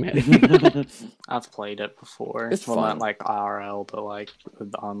Against Humanity. I've played it before. It's well, fun. not like IRL, but like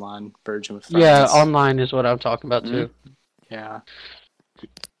the online version with friends. Yeah, online is what I'm talking about too. Yeah.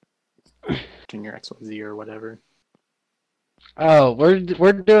 Junior XYZ or whatever. Oh, we're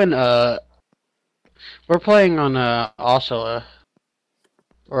doing we're playing on Osula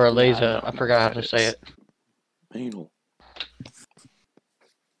or Aleza. I forgot how to say it. Anal.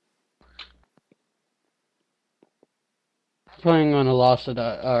 Playing on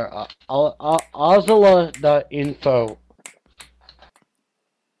Osula.info.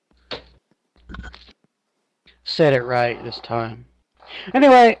 Said it right this time.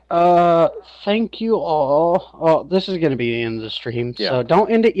 Anyway, thank you all. Oh, this is gonna be the end of the stream, so don't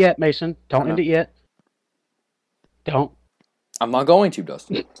end it yet, Mason. Don't end it yet. Don't. I'm not going to,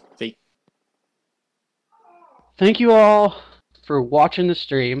 Dustin. Thank you all for watching the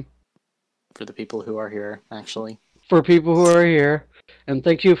stream. For the people who are here, actually. For people who are here, and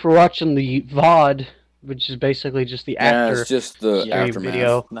thank you for watching the VOD, which is basically just the after. Yeah, it's just the aftermath.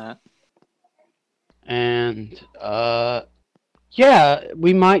 Video. That. And yeah,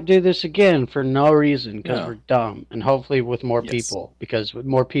 we might do this again for no reason because we're dumb, and hopefully with more people, because with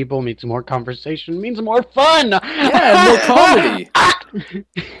more people means more conversation, means more fun. Yeah, and more comedy,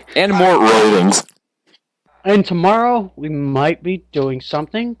 and more ratings. And tomorrow we might be doing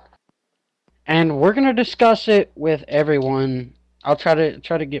something, and we're gonna discuss it with everyone. I'll try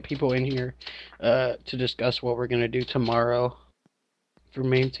to get people in here to discuss what we're gonna do tomorrow for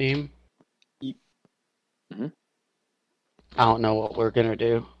main team. Mm-hmm. I don't know what we're gonna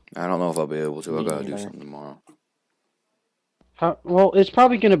do. I don't know if I'll be able to. I Me gotta do neither. something tomorrow. Well, it's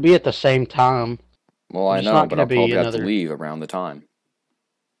probably gonna be at the same time. Well, I It's know, not but gonna I'll be probably have to another- leave around the time.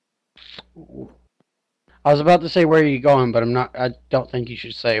 I was about to say where are you going, but I don't think you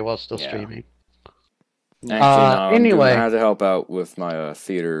should say while still Yeah. streaming. Actually, no, anyway. I have to help out with my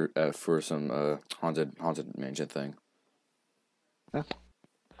theater for some haunted mansion thing.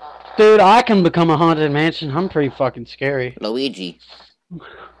 Dude, I can become a haunted mansion. I'm pretty fucking scary. Luigi.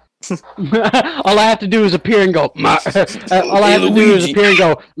 All I have to do is appear and go. All I have to do is Luigi. appear and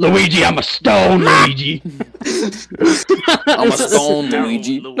go. Luigi, I'm a stone, Luigi. I'm a stone,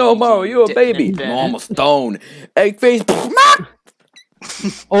 Luigi. No, Mario, you're a baby. No, I'm a stone. Egg face.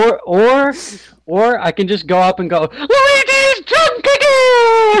 Or I can just go up and go. Luigi's drunk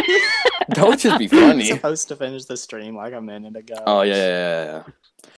again. That would just be I'm funny. supposed to finish the stream like a minute ago. Oh yeah.